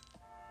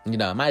 You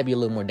know, it might be a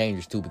little more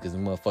dangerous too because the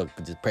motherfucker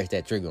could just press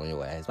that trigger on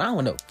your ass. But I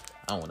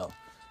don't know.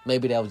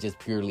 Maybe that was just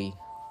purely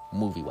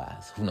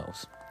movie-wise. Who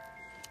knows?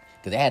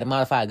 Because they had a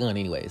modified gun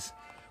anyways.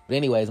 But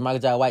anyways, Michael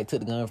Jai White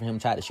took the gun from him,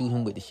 tried to shoot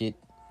him with the shit.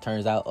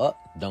 Turns out,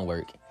 don't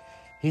work.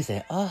 He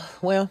said,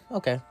 well,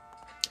 okay.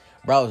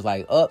 Bro was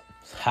like,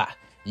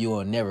 you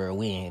will never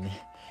win.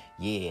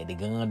 Yeah, the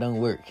gun don't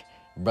work.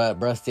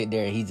 Bro sit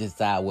there and he just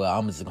decided, well,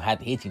 I'm just going to have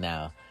to hit you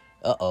now.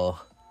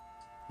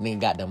 Nigga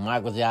got the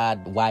Michael Jai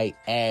White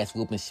ass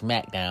whooping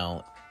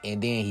smackdown,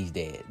 and then he's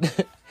dead.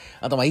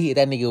 I'm talking about he hit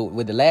that nigga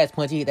with the last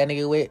punch he hit that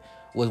nigga with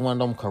was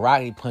one of them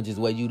karate punches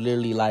where you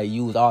literally like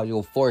use all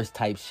your force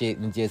type shit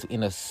and just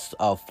in a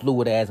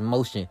fluid ass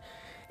motion.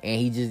 And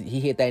he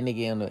hit that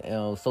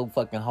nigga so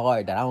fucking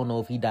hard that I don't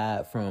know if he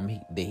died from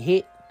the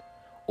hit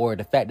or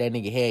the fact that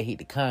nigga head hit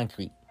the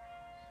concrete.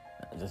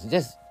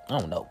 Just I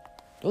don't know.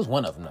 It was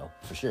one of them though,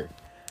 for sure.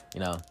 You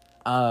know.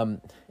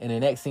 In the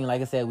next scene,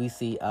 like I said, we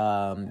see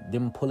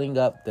them pulling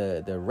up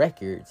the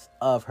records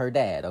of her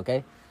dad,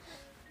 okay?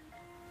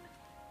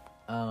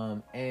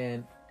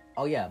 And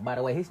oh yeah, by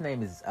the way, his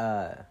name is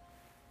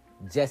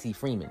Jesse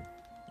Freeman.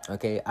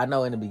 Okay, I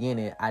know in the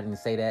beginning I didn't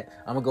say that.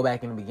 I'm gonna go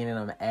back in the beginning.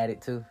 I'm gonna add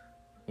it too.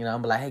 You know,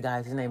 I'm gonna be like, hey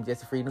guys, his name is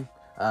Jesse Freedom.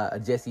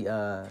 Jesse.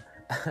 I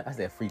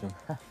said Freedom.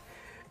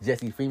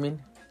 Jesse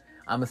Freeman.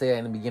 I'm gonna say that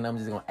in the beginning. I'm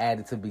just gonna add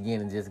it to the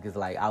beginning just because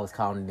like I was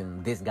calling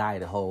him this guy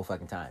the whole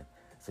fucking time.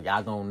 So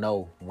y'all gonna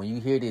know when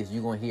you hear this,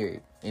 you gonna hear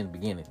it in the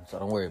beginning. So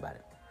don't worry about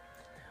it.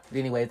 But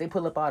anyways, they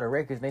pull up all the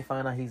records and they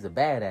find out he's a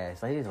badass.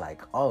 So he's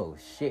like, oh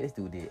shit, this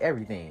dude did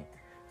everything.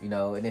 You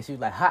know, and then she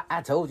was like, ha,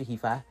 I told you he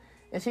fine.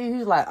 And he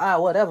was like,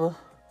 whatever.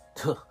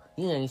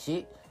 He ain't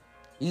shit.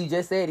 You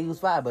just said he was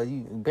fine, but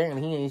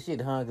apparently he ain't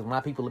shit, huh? Because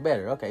my people are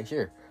better. Okay,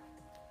 sure.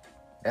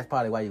 That's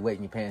probably why you're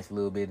wetting your pants a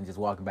little bit and just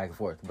walking back and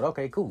forth. But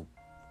okay, cool.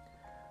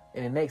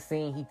 In the next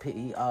scene, he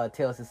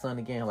tells his son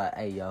again, like,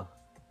 hey, yo,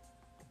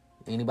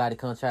 anybody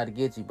come try to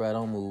get you, bro,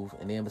 don't move.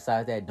 And then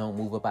besides that, don't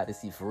move up out the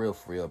seat for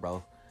real,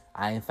 bro.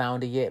 I ain't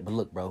found it yet, but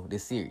look, bro,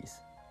 this serious.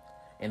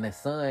 And the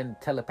son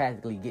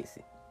telepathically gets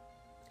it.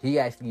 He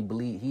actually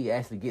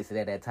gets it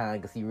at that time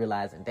because he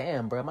realizing,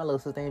 damn, bro, my little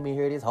sister ain't been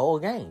here this whole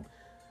game.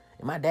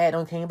 And my dad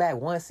don't came back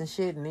once and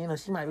shit, and you know,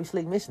 she might be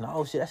slick missing.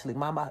 Oh shit, that's slick.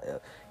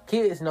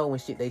 Kids know when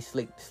shit they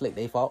slick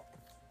they fault.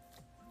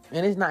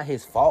 And it's not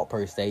his fault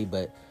per se,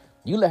 but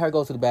you let her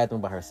go to the bathroom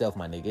by herself,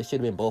 my nigga. It should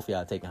have been both of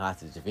y'all taking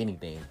hostage, if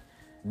anything.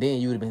 Then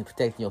you would have been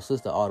protecting your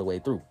sister all the way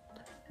through.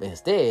 But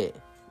instead,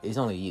 it's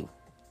only you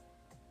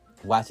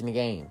watching the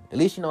game. At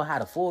least you know how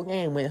the full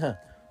game went, huh?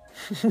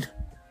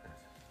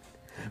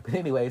 But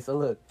anyway, so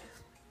look.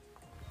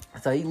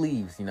 So he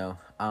leaves, you know.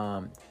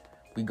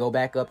 We go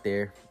back up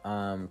there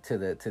to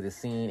the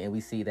scene, and we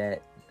see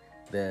that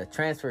the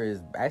transfer is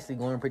actually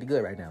going pretty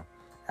good right now.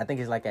 I think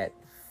it's like at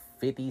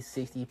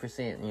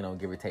 50-60%, you know,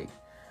 give or take.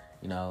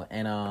 You know,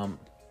 and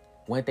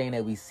one thing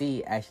that we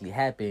see actually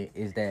happen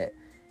is that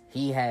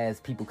he has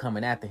people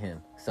coming after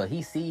him. So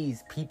he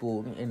sees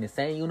people in the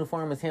same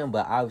uniform as him,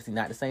 but obviously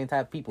not the same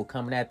type of people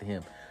coming after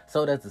him.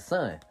 So does the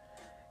son.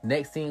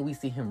 Next scene, we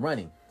see him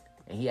running,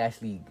 and he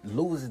actually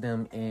loses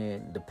them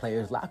in the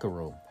players' locker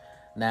room.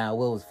 Now,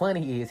 what was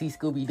funny is he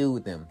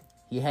Scooby-Dooed them.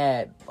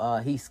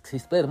 he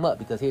split them up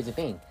because here's the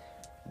thing.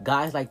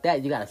 Guys like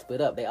that, you gotta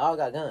split up. They all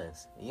got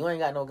guns. You ain't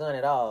got no gun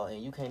at all,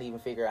 and you can't even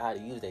figure out how to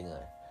use their gun.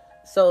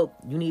 So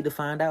you need to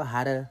find out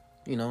how to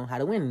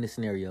win in this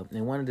scenario.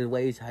 And one of the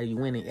ways how you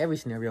win in every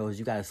scenario is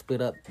you gotta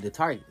split up the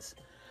targets.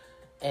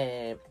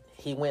 And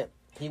he went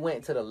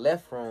to the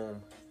left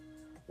room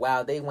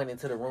while they went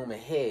into the room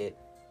ahead,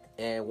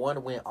 and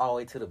one went all the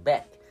way to the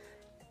back.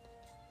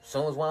 As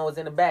soon as one was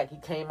in the back, he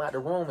came out the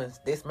room and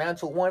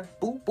dismantled one.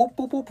 Boop, boop,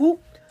 boop, boop, boop.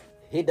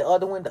 Hit the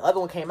other one. The other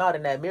one came out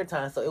in that mirror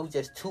time, so it was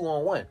just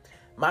 2-on-1.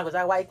 Michael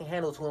Jai White can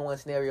handle 2-on-1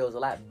 scenarios a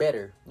lot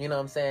better, you know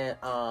what I'm saying,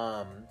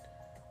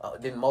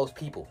 than most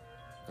people,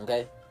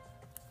 okay?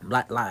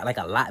 Like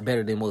a lot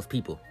better than most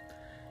people,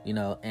 you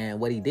know?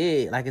 And what he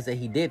did, like I said,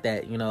 he did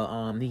that, you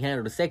know, he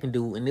handled the second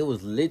dude, and it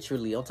was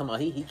literally, I'm talking about,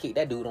 he kicked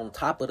that dude on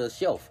top of the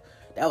shelf.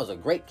 That was a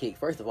great kick.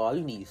 First of all,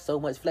 you need so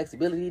much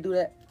flexibility to do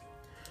that.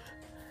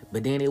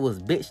 But then it was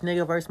bitch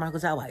nigga versus Michael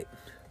Jai White.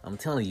 I'm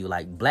telling you,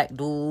 like, black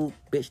dude,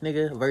 bitch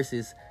nigga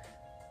versus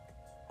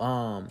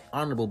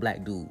honorable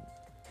black dude,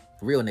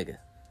 real nigga.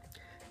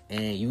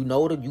 And you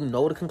know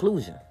the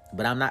conclusion.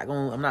 But I'm not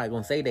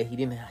gonna say that he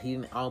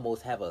didn't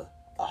almost have a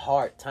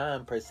hard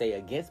time per se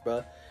against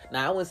bruh.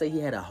 Now I wouldn't say he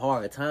had a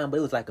hard time, but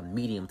it was like a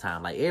medium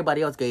time. Like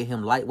everybody else gave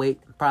him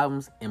lightweight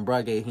problems, and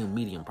bruh gave him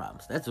medium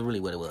problems. That's really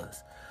what it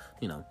was.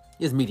 You know,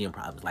 it's medium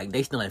problems. Like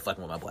they still ain't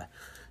fucking with my boy.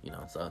 You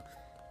know, so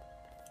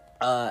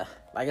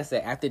like I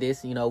said, after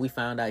this, you know, we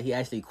found out he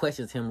actually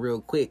questions him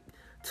real quick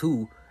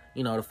too,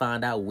 you know, to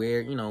find out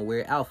where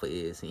Alpha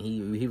is. And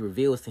he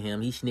reveals to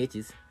him, he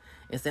snitches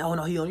and say, oh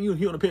no, he on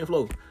the pen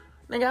floor.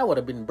 Nigga, I would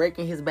have been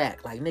breaking his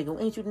back. Like,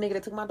 nigga, ain't you the nigga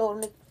that took my daughter,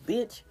 nigga,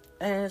 bitch,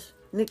 ass,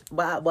 nigga.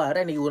 But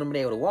that nigga would have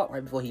been able to walk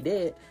right before he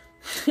did.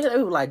 They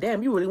were like,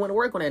 damn, you really want to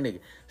work on that nigga.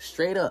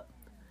 Straight up.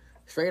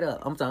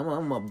 I'm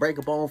gonna break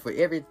a bone for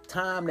every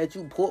time that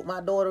you pulled my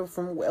daughter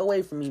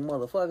away from me,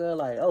 motherfucker.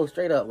 Like, oh,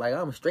 straight up. Like,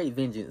 I'm straight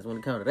vengeance when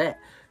it comes to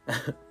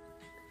that.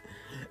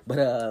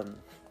 But,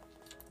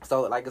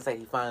 so, like I say,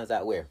 he finds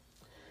out where.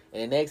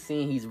 And the next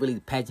scene, he's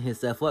really patching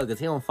himself up because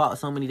he don't fought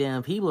so many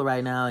damn people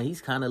right now. And he's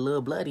kind of a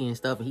little bloody and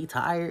stuff. And he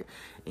tired.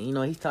 And, you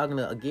know, he's talking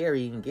to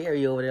Gary. And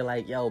Gary over there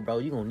like, yo, bro,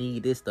 you gonna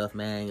need this stuff,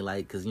 man.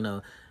 Like, because, you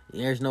know,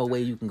 there's no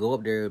way you can go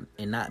up there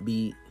and not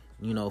be,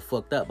 you know,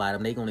 fucked up by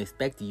them. They gonna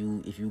expect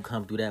you if you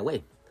come through that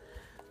way.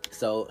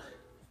 So,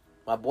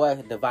 my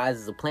boy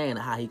devises a plan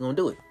of how he gonna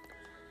do it.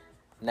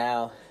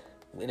 Now,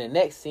 in the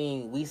next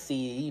scene, we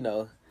see, you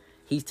know,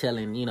 he's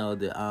telling, you know,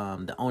 the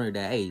owner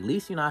that, hey, at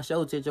least, you know, I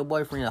showed you your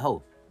boyfriend a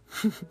hoe.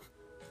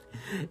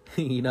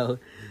 You know,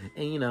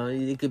 and you know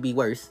it could be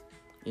worse,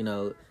 you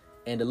know.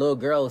 And the little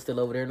girl is still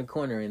over there in the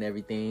corner and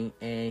everything.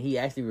 And he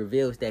actually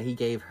reveals that he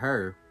gave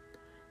her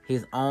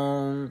his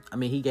own. I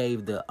mean, he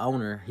gave the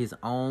owner his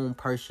own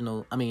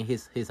personal. I mean,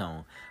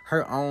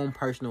 her own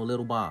personal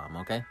little bomb.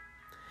 Okay,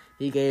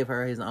 he gave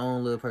her his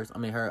own little person. I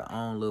mean, her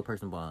own little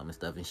personal bomb and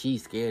stuff. And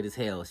she's scared as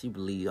hell. She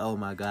believes, oh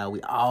my God,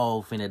 we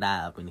all finna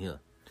die up in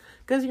here.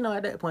 Cause you know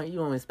at that point you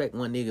don't expect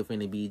one nigga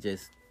finna be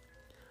just,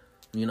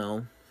 you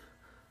know,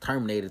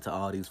 terminated to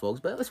all these folks,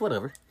 but it's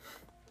whatever.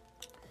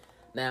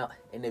 Now,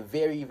 in the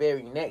very,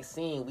 very next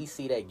scene, we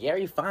see that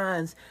Gary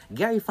finds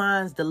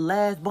the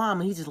last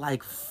bomb, and he's just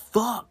like,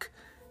 fuck,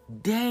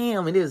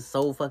 damn. And it is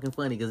so fucking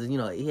funny, because, you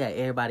know, he had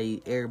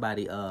everybody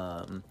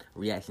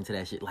reaction to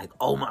that shit, like,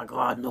 oh my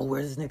God, no,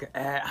 where's this nigga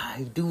at?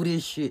 I do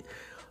this shit.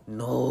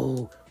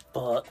 No,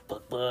 fuck.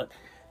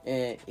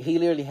 And he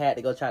literally had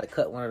to go try to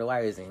cut one of the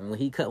wires in. When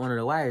he cut one of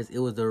the wires, it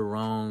was the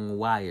wrong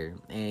wire.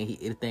 And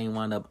the thing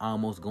wound up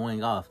almost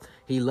going off.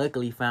 He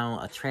luckily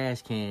found a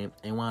trash can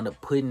and wound up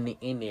putting it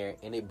in there,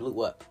 and it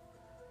blew up.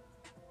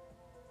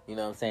 You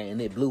know what I'm saying?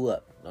 And it blew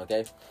up,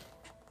 okay?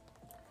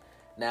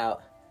 Now,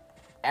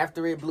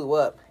 after it blew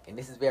up, and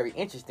this is very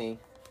interesting,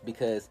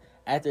 because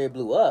after it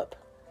blew up,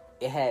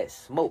 it had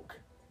smoke,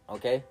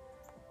 okay?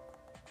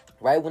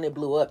 Right when it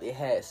blew up, it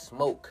had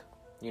smoke,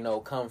 you know,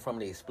 come from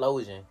the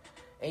explosion.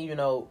 And, you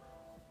know,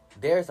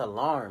 there's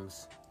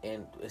alarms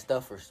and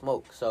stuff for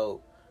smoke.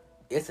 So,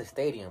 it's a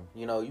stadium.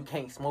 You know, you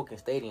can't smoke in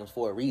stadiums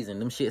for a reason.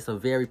 Them shits are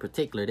very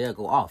particular. They'll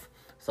go off.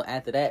 So,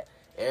 after that,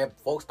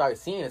 folks start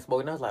seeing the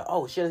smoke. And I was like,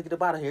 oh, shit, let's get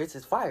up out of here. It's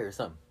just fire or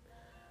something.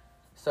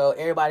 So,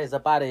 everybody's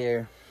up out of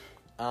here.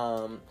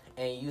 And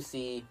you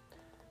see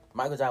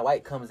Michael Jai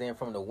White comes in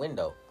from the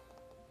window.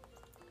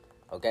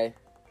 Okay?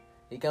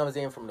 He comes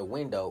in from the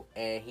window,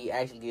 and he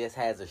actually just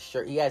has a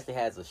shirt. He actually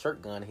has a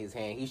shirt gun in his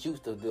hand. He shoots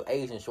the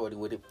Asian shorty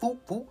with it.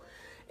 Poop, poop.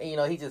 And, you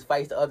know, he just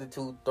fights the other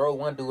two, throw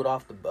one dude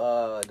off the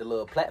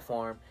little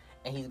platform,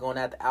 and he's going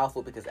after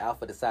Alpha because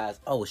Alpha decides,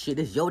 oh, shit,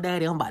 this your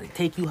daddy. I'm about to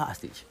take you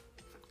hostage.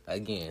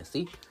 Again,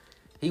 see?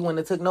 He wouldn't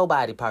have took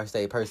nobody per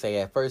se,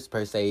 at first,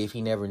 if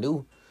he never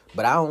knew.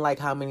 But I don't like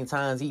how many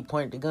times he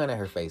pointed the gun at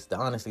her face.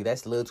 Honestly,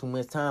 that's a little too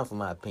much time for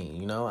my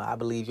opinion, you know? I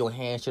believe your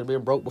hand should have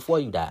been broke before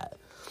you died.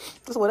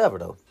 It's whatever,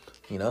 though.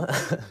 You know,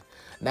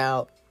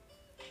 now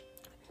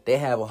they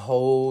have a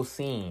whole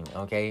scene,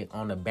 okay,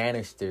 on the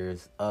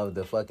banisters of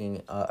the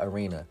fucking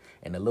arena,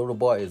 and the little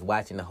boy is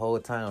watching the whole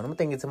time. I'm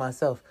thinking to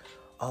myself,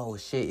 oh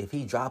shit, if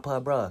he drop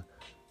her, bruh,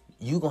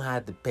 you gonna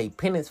have to pay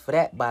penance for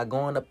that by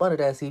going up under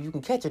that, see if you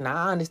can catch her. Now,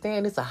 I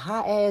understand it's a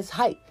high-ass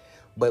height,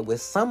 but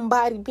with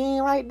somebody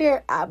being right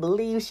there, I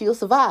believe she'll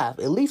survive,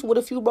 at least with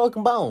a few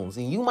broken bones.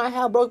 And you might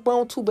have broken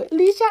bones too, but at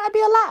least y'all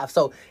be alive.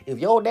 So if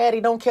your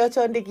daddy don't catch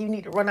her, nigga, you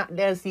need to run out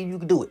there and see if you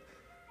can do it.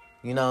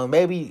 You know,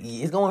 maybe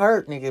it's gonna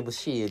hurt, nigga, but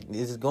shit,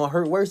 it's gonna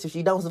hurt worse if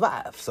she don't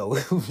survive. So,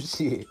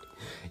 shit.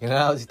 You know,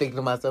 I was just thinking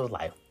to myself,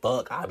 like,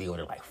 fuck, I'll be over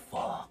there like,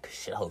 fuck,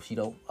 shit, I hope she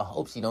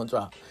don't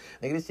drop.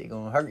 Nigga, this shit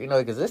gonna hurt, you know,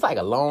 because it's like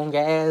a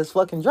long-ass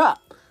fucking drop.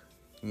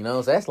 You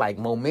know, so that's like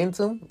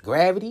momentum,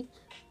 gravity,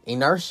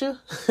 inertia,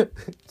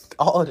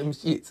 all them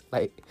shits.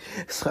 Like,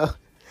 so,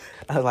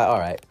 I was like, all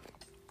right.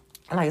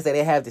 And like I said,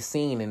 they have the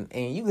scene,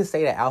 and you can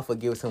say that Alpha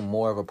gives him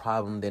more of a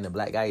problem than the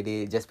black guy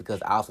did, just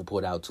because Alpha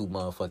pulled out 2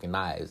 motherfucking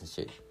knives and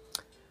shit.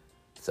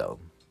 So,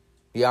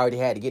 he already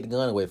had to get the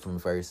gun away from him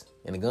first,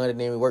 and the gun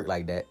didn't even work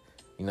like that.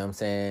 You know what I'm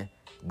saying?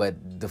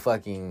 But the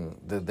fucking,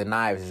 the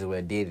knives is what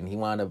it did, and he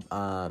wound up,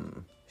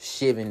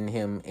 shivving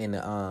him in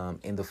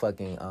the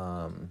fucking,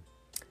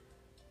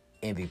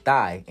 in the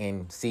thigh.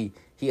 And see,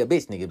 he a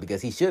bitch nigga,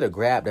 because he should have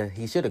grabbed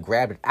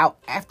it out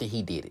after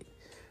he did it.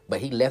 But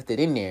he left it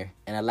in there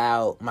and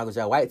allowed Michael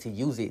Jai White to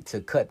use it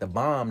to cut the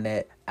bomb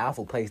that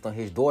Alpha placed on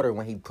his daughter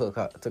when he took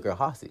her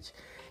hostage.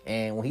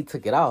 And when he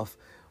took it off,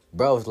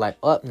 bro was like,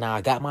 now I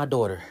got my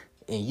daughter.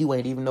 And you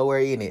ain't even nowhere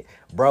in it.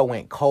 Bro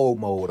went cold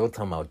mode. I'm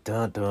talking about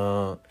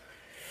dun-dun.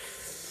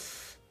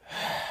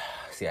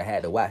 See, I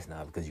had to watch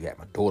now because you had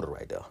my daughter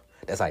right there.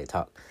 That's how he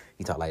talk.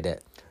 He talk like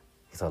that.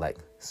 He talk like,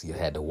 see, you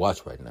had to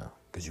watch right now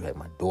because you had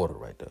my daughter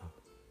right there.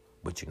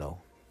 But you know,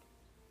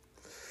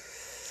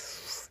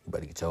 you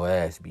better get your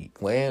ass beat.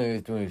 Well, I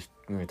ain't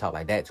really talk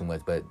like that too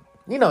much, but,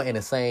 you know, in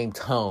the same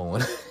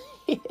tone.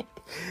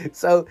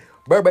 So,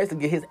 bro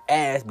basically get his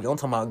ass beat. I'm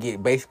talking about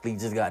get basically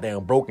just got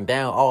down broken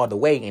down all the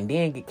way and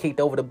then get kicked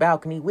over the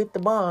balcony with the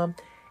bomb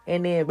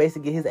and then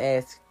basically get his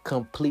ass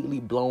completely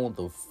blown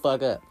the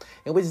fuck up.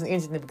 And which is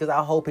interesting because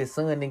I hope his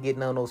son didn't get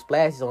none of those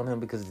splashes on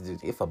him, because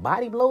if a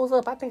body blows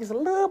up, I think it's a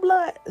little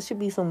blood. It should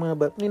be somewhere,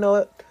 but you know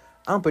what?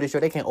 I'm pretty sure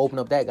they can't open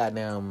up that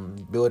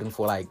goddamn building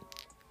for like,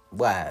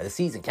 the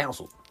season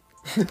council.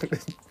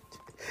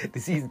 The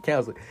season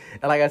council.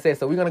 And like I said,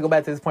 so we're going to go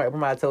back to this part.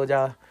 Remember I told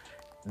y'all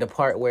the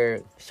part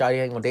where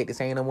Shawty ain't going to date this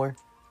ain't no more?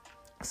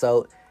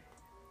 So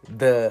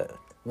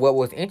what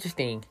was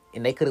interesting,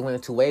 and they could have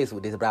went 2 ways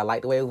with this, but I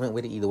like the way it went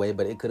with it either way,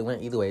 but it could have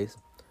went either ways.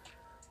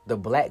 The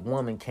black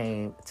woman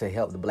came to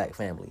help the black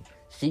family.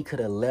 She could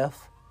have left.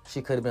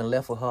 She could have been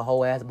left with her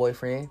whole ass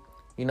boyfriend.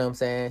 You know what I'm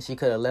saying? She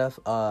could have left,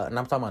 and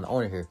I'm talking about the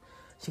owner here.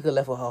 She could have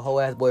left with her whole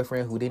ass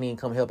boyfriend who didn't even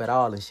come help at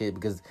all and shit,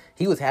 because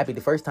he was happy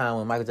the first time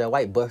when Michael Jai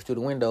White busted through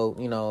the window,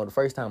 you know, the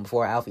first time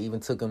before Alpha even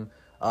took him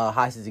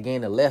hostage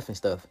again and left and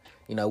stuff,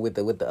 you know, with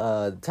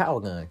the tower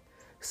gun.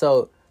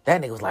 So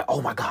that nigga was like,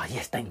 oh my God,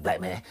 yes, thank you,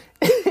 black man.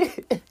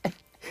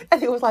 And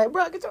he was like,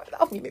 bro, get your ass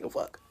off me, nigga,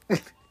 fuck.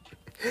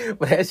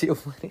 But that shit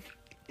was funny.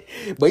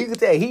 But you can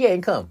tell he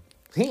ain't come.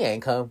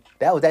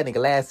 That was that nigga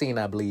last scene,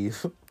 I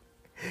believe.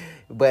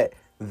 But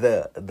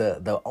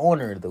the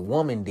owner, the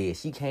woman did.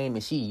 She came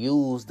and she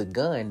used the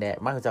gun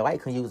that Michael Jai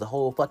White couldn't use the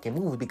whole fucking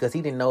movie because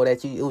he didn't know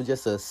that it was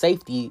just a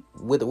safety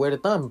with where the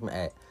thumb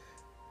at.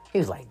 He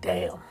was like,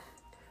 damn.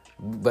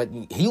 But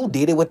you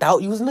did it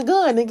without using the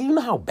gun, nigga. You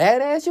know how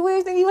badass you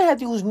is, nigga. You ain't have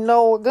to use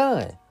no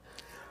gun.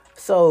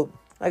 So,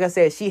 like I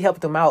said, she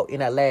helped him out in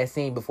that last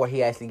scene before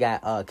he actually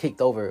got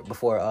kicked over,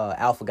 before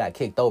Alpha got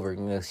kicked over.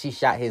 You know, she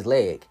shot his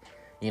leg,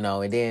 you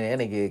know, and then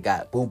that nigga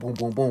got boom, boom,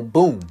 boom, boom,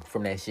 boom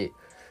from that shit.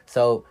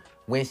 So,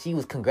 when she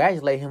was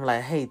congratulating him,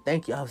 like, hey,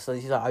 thank you, officer,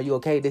 she's like, are you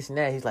okay, this and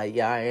that? He's like,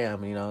 yeah, I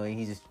am, you know, and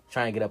he's just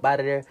trying to get up out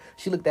of there.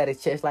 She looked at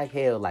his chest like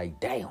hell, like,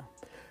 damn.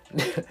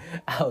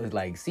 I was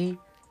like, see,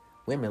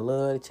 women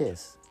love the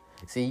chest.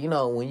 See, you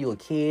know, when you a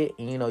kid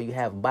and, you know, you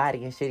have a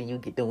body and shit and you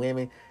get the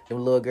women,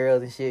 them little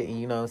girls and shit, and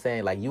you know what I'm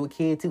saying? Like, you a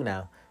kid too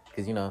now.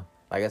 Because, you know,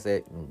 like I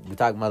said, we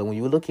talking about when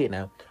you were a little kid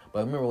now.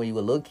 But remember when you were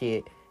a little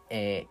kid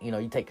and, you know,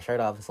 you take the shirt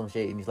off and some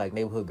shit and these, like,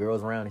 neighborhood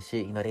girls around and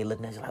shit, you know, they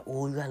looking at you like,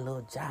 oh, you got a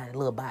little giant,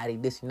 little body,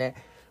 this and that.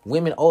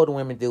 Women, older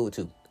women do it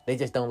too. They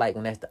just don't like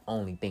when that's the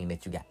only thing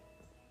that you got.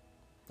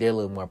 They're a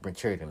little more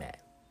mature than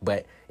that.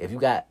 But if you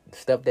got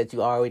stuff that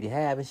you already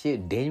have and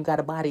shit, then you got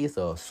a body, it's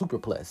a super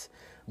plus.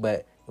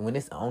 But when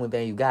it's the only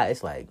thing you got,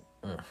 it's like,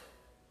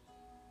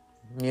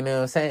 you know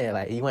what I'm saying?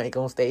 Like, you ain't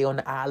gonna stay on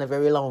the island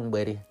very long,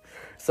 buddy.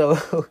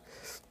 So,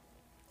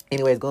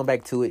 anyways, going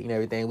back to it and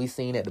everything, we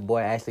seen that the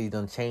boy actually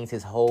done changed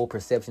his whole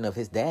perception of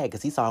his dad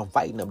because he saw him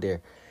fighting up there.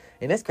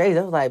 And that's crazy.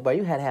 I was like, bro,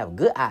 you had to have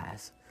good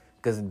eyes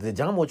because the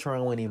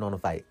Jumbotron wasn't even on the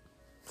fight.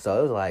 So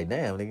it was like,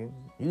 damn, nigga,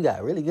 you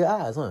got really good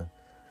eyes,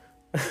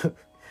 huh?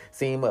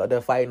 See him up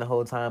there fighting the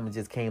whole time and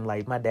just came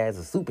like, my dad's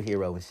a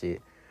superhero and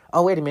shit.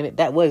 Oh, wait a minute.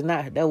 That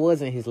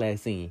wasn't his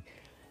last scene.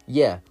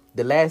 Yeah,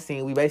 the last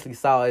scene we basically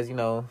saw is, you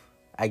know,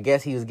 I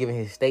guess he was giving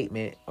his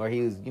statement or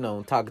he was, you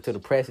know, talking to the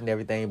press and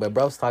everything. But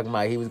bro's talking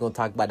about he was going to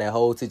talk about that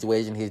whole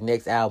situation, his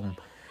next album.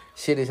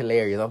 Shit is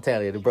hilarious. I'm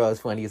telling you, the bro is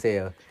funny as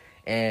hell.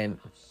 And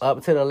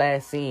up to the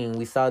last scene,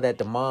 we saw that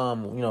the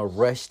mom,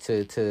 rushed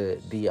to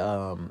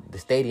the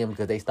stadium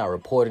because they start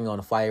reporting on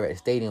the fire at the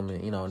stadium,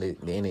 and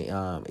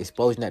the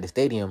explosion at the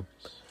stadium.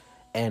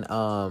 And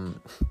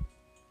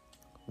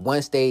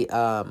once they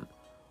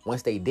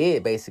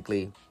did,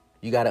 basically,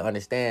 you got to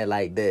understand,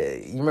 like,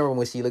 you remember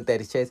when she looked at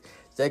his chest?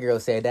 That girl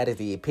said that is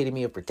the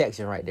epitome of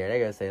protection right there. That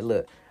girl said,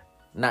 look,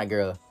 not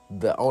girl.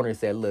 The owner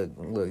said, look,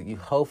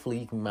 hopefully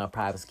you can be my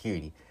private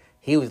security.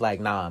 He was like,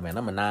 nah, man,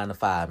 I'm a 9 to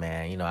 5,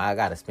 man. I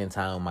got to spend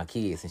time with my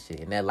kids and shit.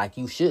 And that, like,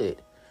 you should.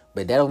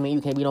 But that don't mean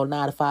you can't be no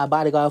 9 to 5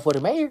 bodyguard for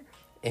the mayor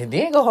and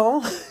then go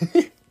home.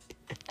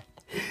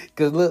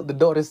 Because, look, the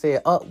daughter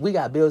said, oh, we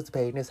got bills to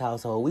pay in this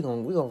household. We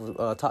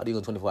gonna talk to you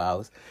in 24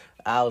 hours.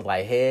 I was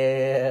like,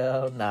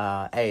 hell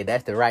nah. Hey,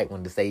 that's the right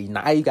one to say.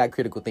 Now you got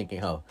critical thinking,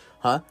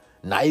 huh?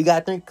 Now you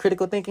got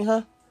critical thinking,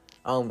 huh?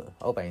 I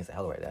hope I ain't say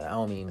hoe right there. I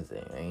ain't mean to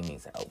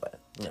say hoe, but,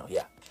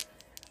 yeah.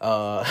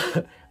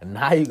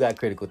 Now you got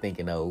critical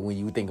thinking, though, when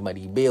you think about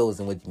these bills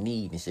and what you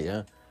need and shit,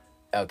 huh?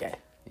 Okay.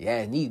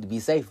 Yeah, you need to be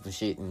safe for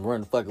shit and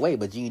run the fuck away,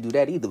 but you ain't do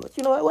that either. But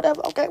you know what?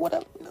 Whatever. Okay,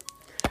 whatever.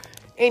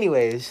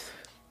 Anyways,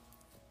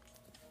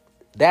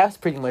 that's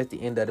pretty much the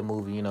end of the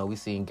movie. We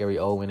seen Gary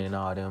Owen and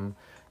all them,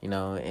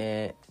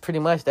 and pretty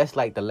much that's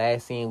like the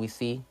last scene we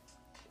see,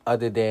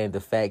 other than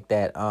the fact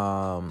that,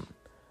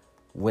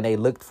 when they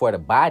looked for the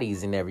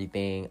bodies and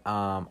everything,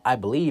 I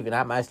believe, and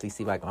I'm actually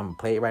I'm gonna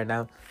play it right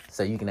now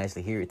so you can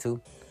actually hear it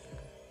too.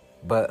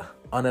 But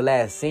on the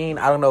last scene,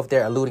 I don't know if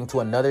they're alluding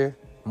to another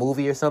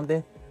movie or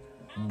something,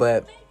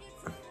 but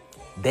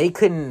they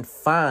couldn't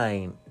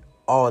find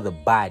all the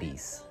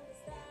bodies.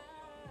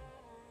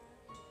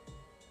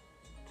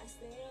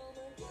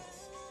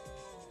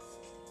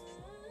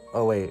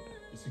 Oh, wait.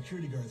 The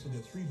security guard said there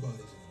are 3 bodies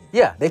in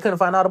here. Yeah, they couldn't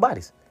find all the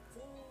bodies.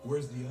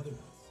 Where's the other one?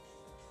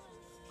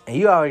 And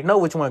you already know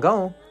which one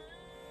gone.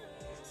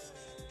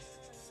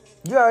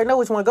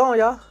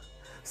 Y'all.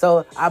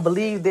 So I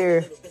believe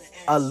they're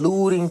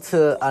alluding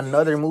to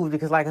another movie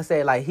because, like I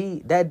said, like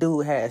that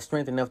dude had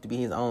strength enough to be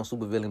his own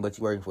supervillain, but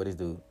you working for this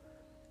dude.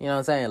 You know what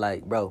I'm saying?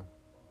 Like, bro,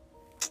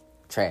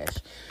 trash.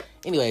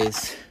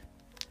 Anyways,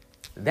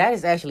 that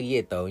is actually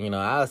it, though.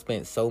 I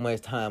spent so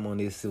much time on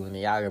this soon, and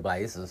y'all gonna be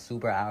like, this is a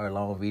super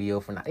hour-long video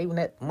for not even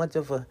that much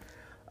of a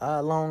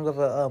long of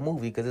a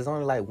movie, because it's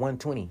only like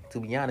 120,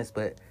 to be honest,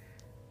 but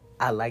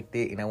I liked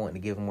it, and I wanted to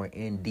give a more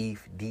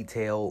in-depth,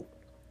 detailed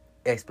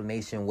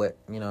explanation,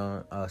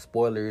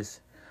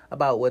 spoilers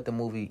about what the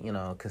movie,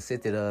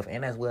 consisted of,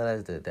 and as well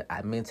as the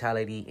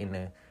mentality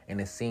and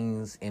the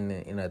scenes and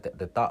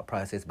the thought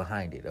process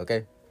behind it,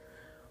 okay?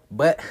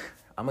 But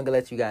I'm going to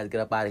let you guys get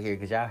up out of here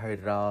because y'all heard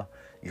it all.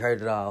 You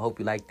heard it all. I hope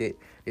you liked it.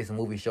 This is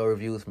Movie Show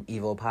Reviews from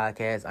Evo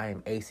Podcast. I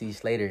am AC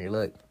Slater, and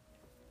look,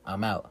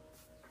 I'm out.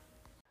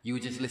 You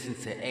just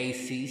listened to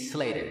AC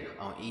Slater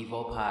on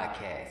Evo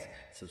Podcast.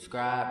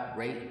 Subscribe,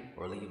 rate,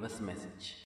 or leave us a message.